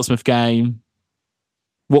ever Portsmouth game,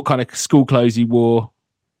 what kind of school clothes he wore.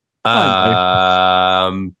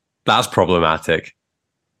 That's problematic.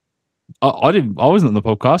 I wasn't on the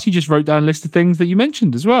podcast. You just wrote down a list of things that you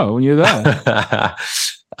mentioned as well when you were there.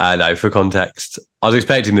 No, for context, I was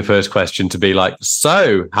expecting the first question to be like,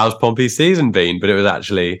 so how's Pompey's season been? But it was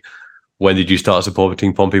actually, when did you start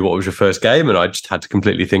supporting Pompey? What was your first game? And I just had to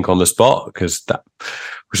completely think on the spot because that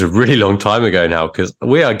was a really long time ago now because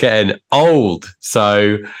we are getting old.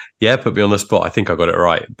 So yeah, put me on the spot. I think I got it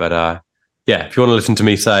right. But yeah, if you want to listen to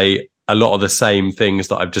me say a lot of the same things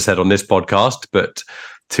that I've just said on this podcast, but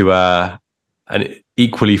to an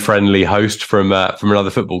equally friendly host from another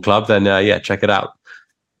football club, then yeah, check it out.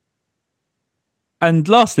 And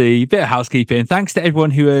lastly, a bit of housekeeping. Thanks to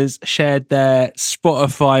everyone who has shared their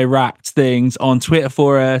Spotify wrapped things on Twitter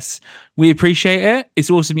for us. We appreciate it.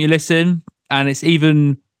 It's awesome you listen. And it's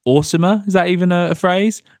even awesomer. Is that even a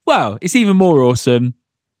phrase? Well, it's even more awesome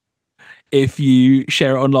if you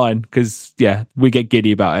share it online because, yeah, we get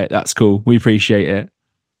giddy about it. That's cool. We appreciate it.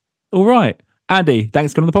 All right. Andy,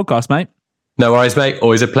 thanks for coming on the podcast, mate. No worries, mate.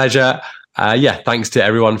 Always a pleasure. Yeah, thanks to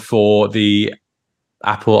everyone for the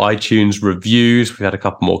Apple iTunes reviews. We've had a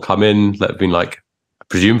couple more come in that have been like, I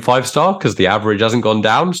presume 5-star because the average hasn't gone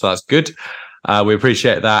down. So that's good. We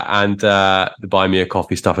appreciate that. And the buy me a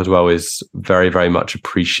coffee stuff as well is very, very much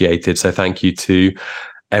appreciated. So thank you to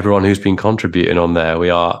everyone who's been contributing on there. We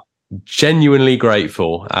are genuinely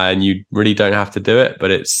grateful and you really don't have to do it, but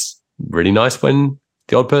it's really nice when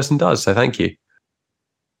the odd person does. So thank you.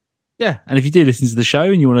 Yeah. And if you do listen to the show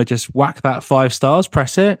and you want to just whack that 5 stars,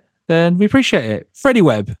 press it, then we appreciate it. Freddie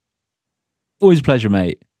Webb, always a pleasure,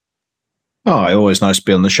 mate. Oh, always nice to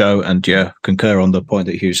be on the show. And yeah, concur on the point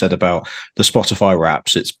that Hugh said about the Spotify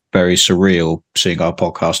wraps. It's very surreal seeing our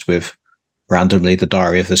podcast with randomly the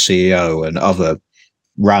Diary of the CEO and other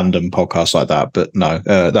random podcasts like that. But no,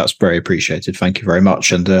 that's very appreciated. Thank you very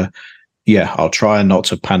much. And yeah, I'll try not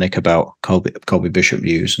to panic about Colby Bishop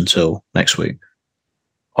news until next week.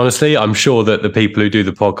 Honestly, I'm sure that the people who do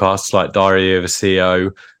the podcasts like Diary of a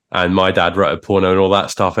CEO and My Dad Wrote a Porno and all that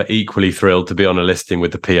stuff are equally thrilled to be on a listing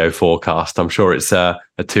with the PO forecast. I'm sure it's a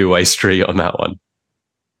two-way street on that one.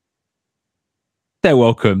 They're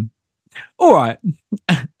welcome. All right.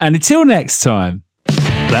 And until next time,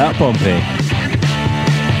 play out Pompey.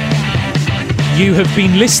 You have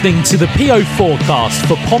been listening to the PO Forecast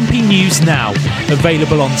for Pompey News Now,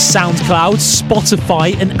 available on SoundCloud,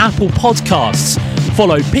 Spotify and Apple Podcasts.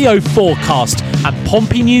 Follow PO Forecast and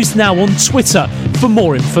Pompey News Now on Twitter for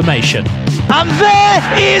more information. And there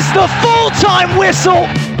is the full-time whistle.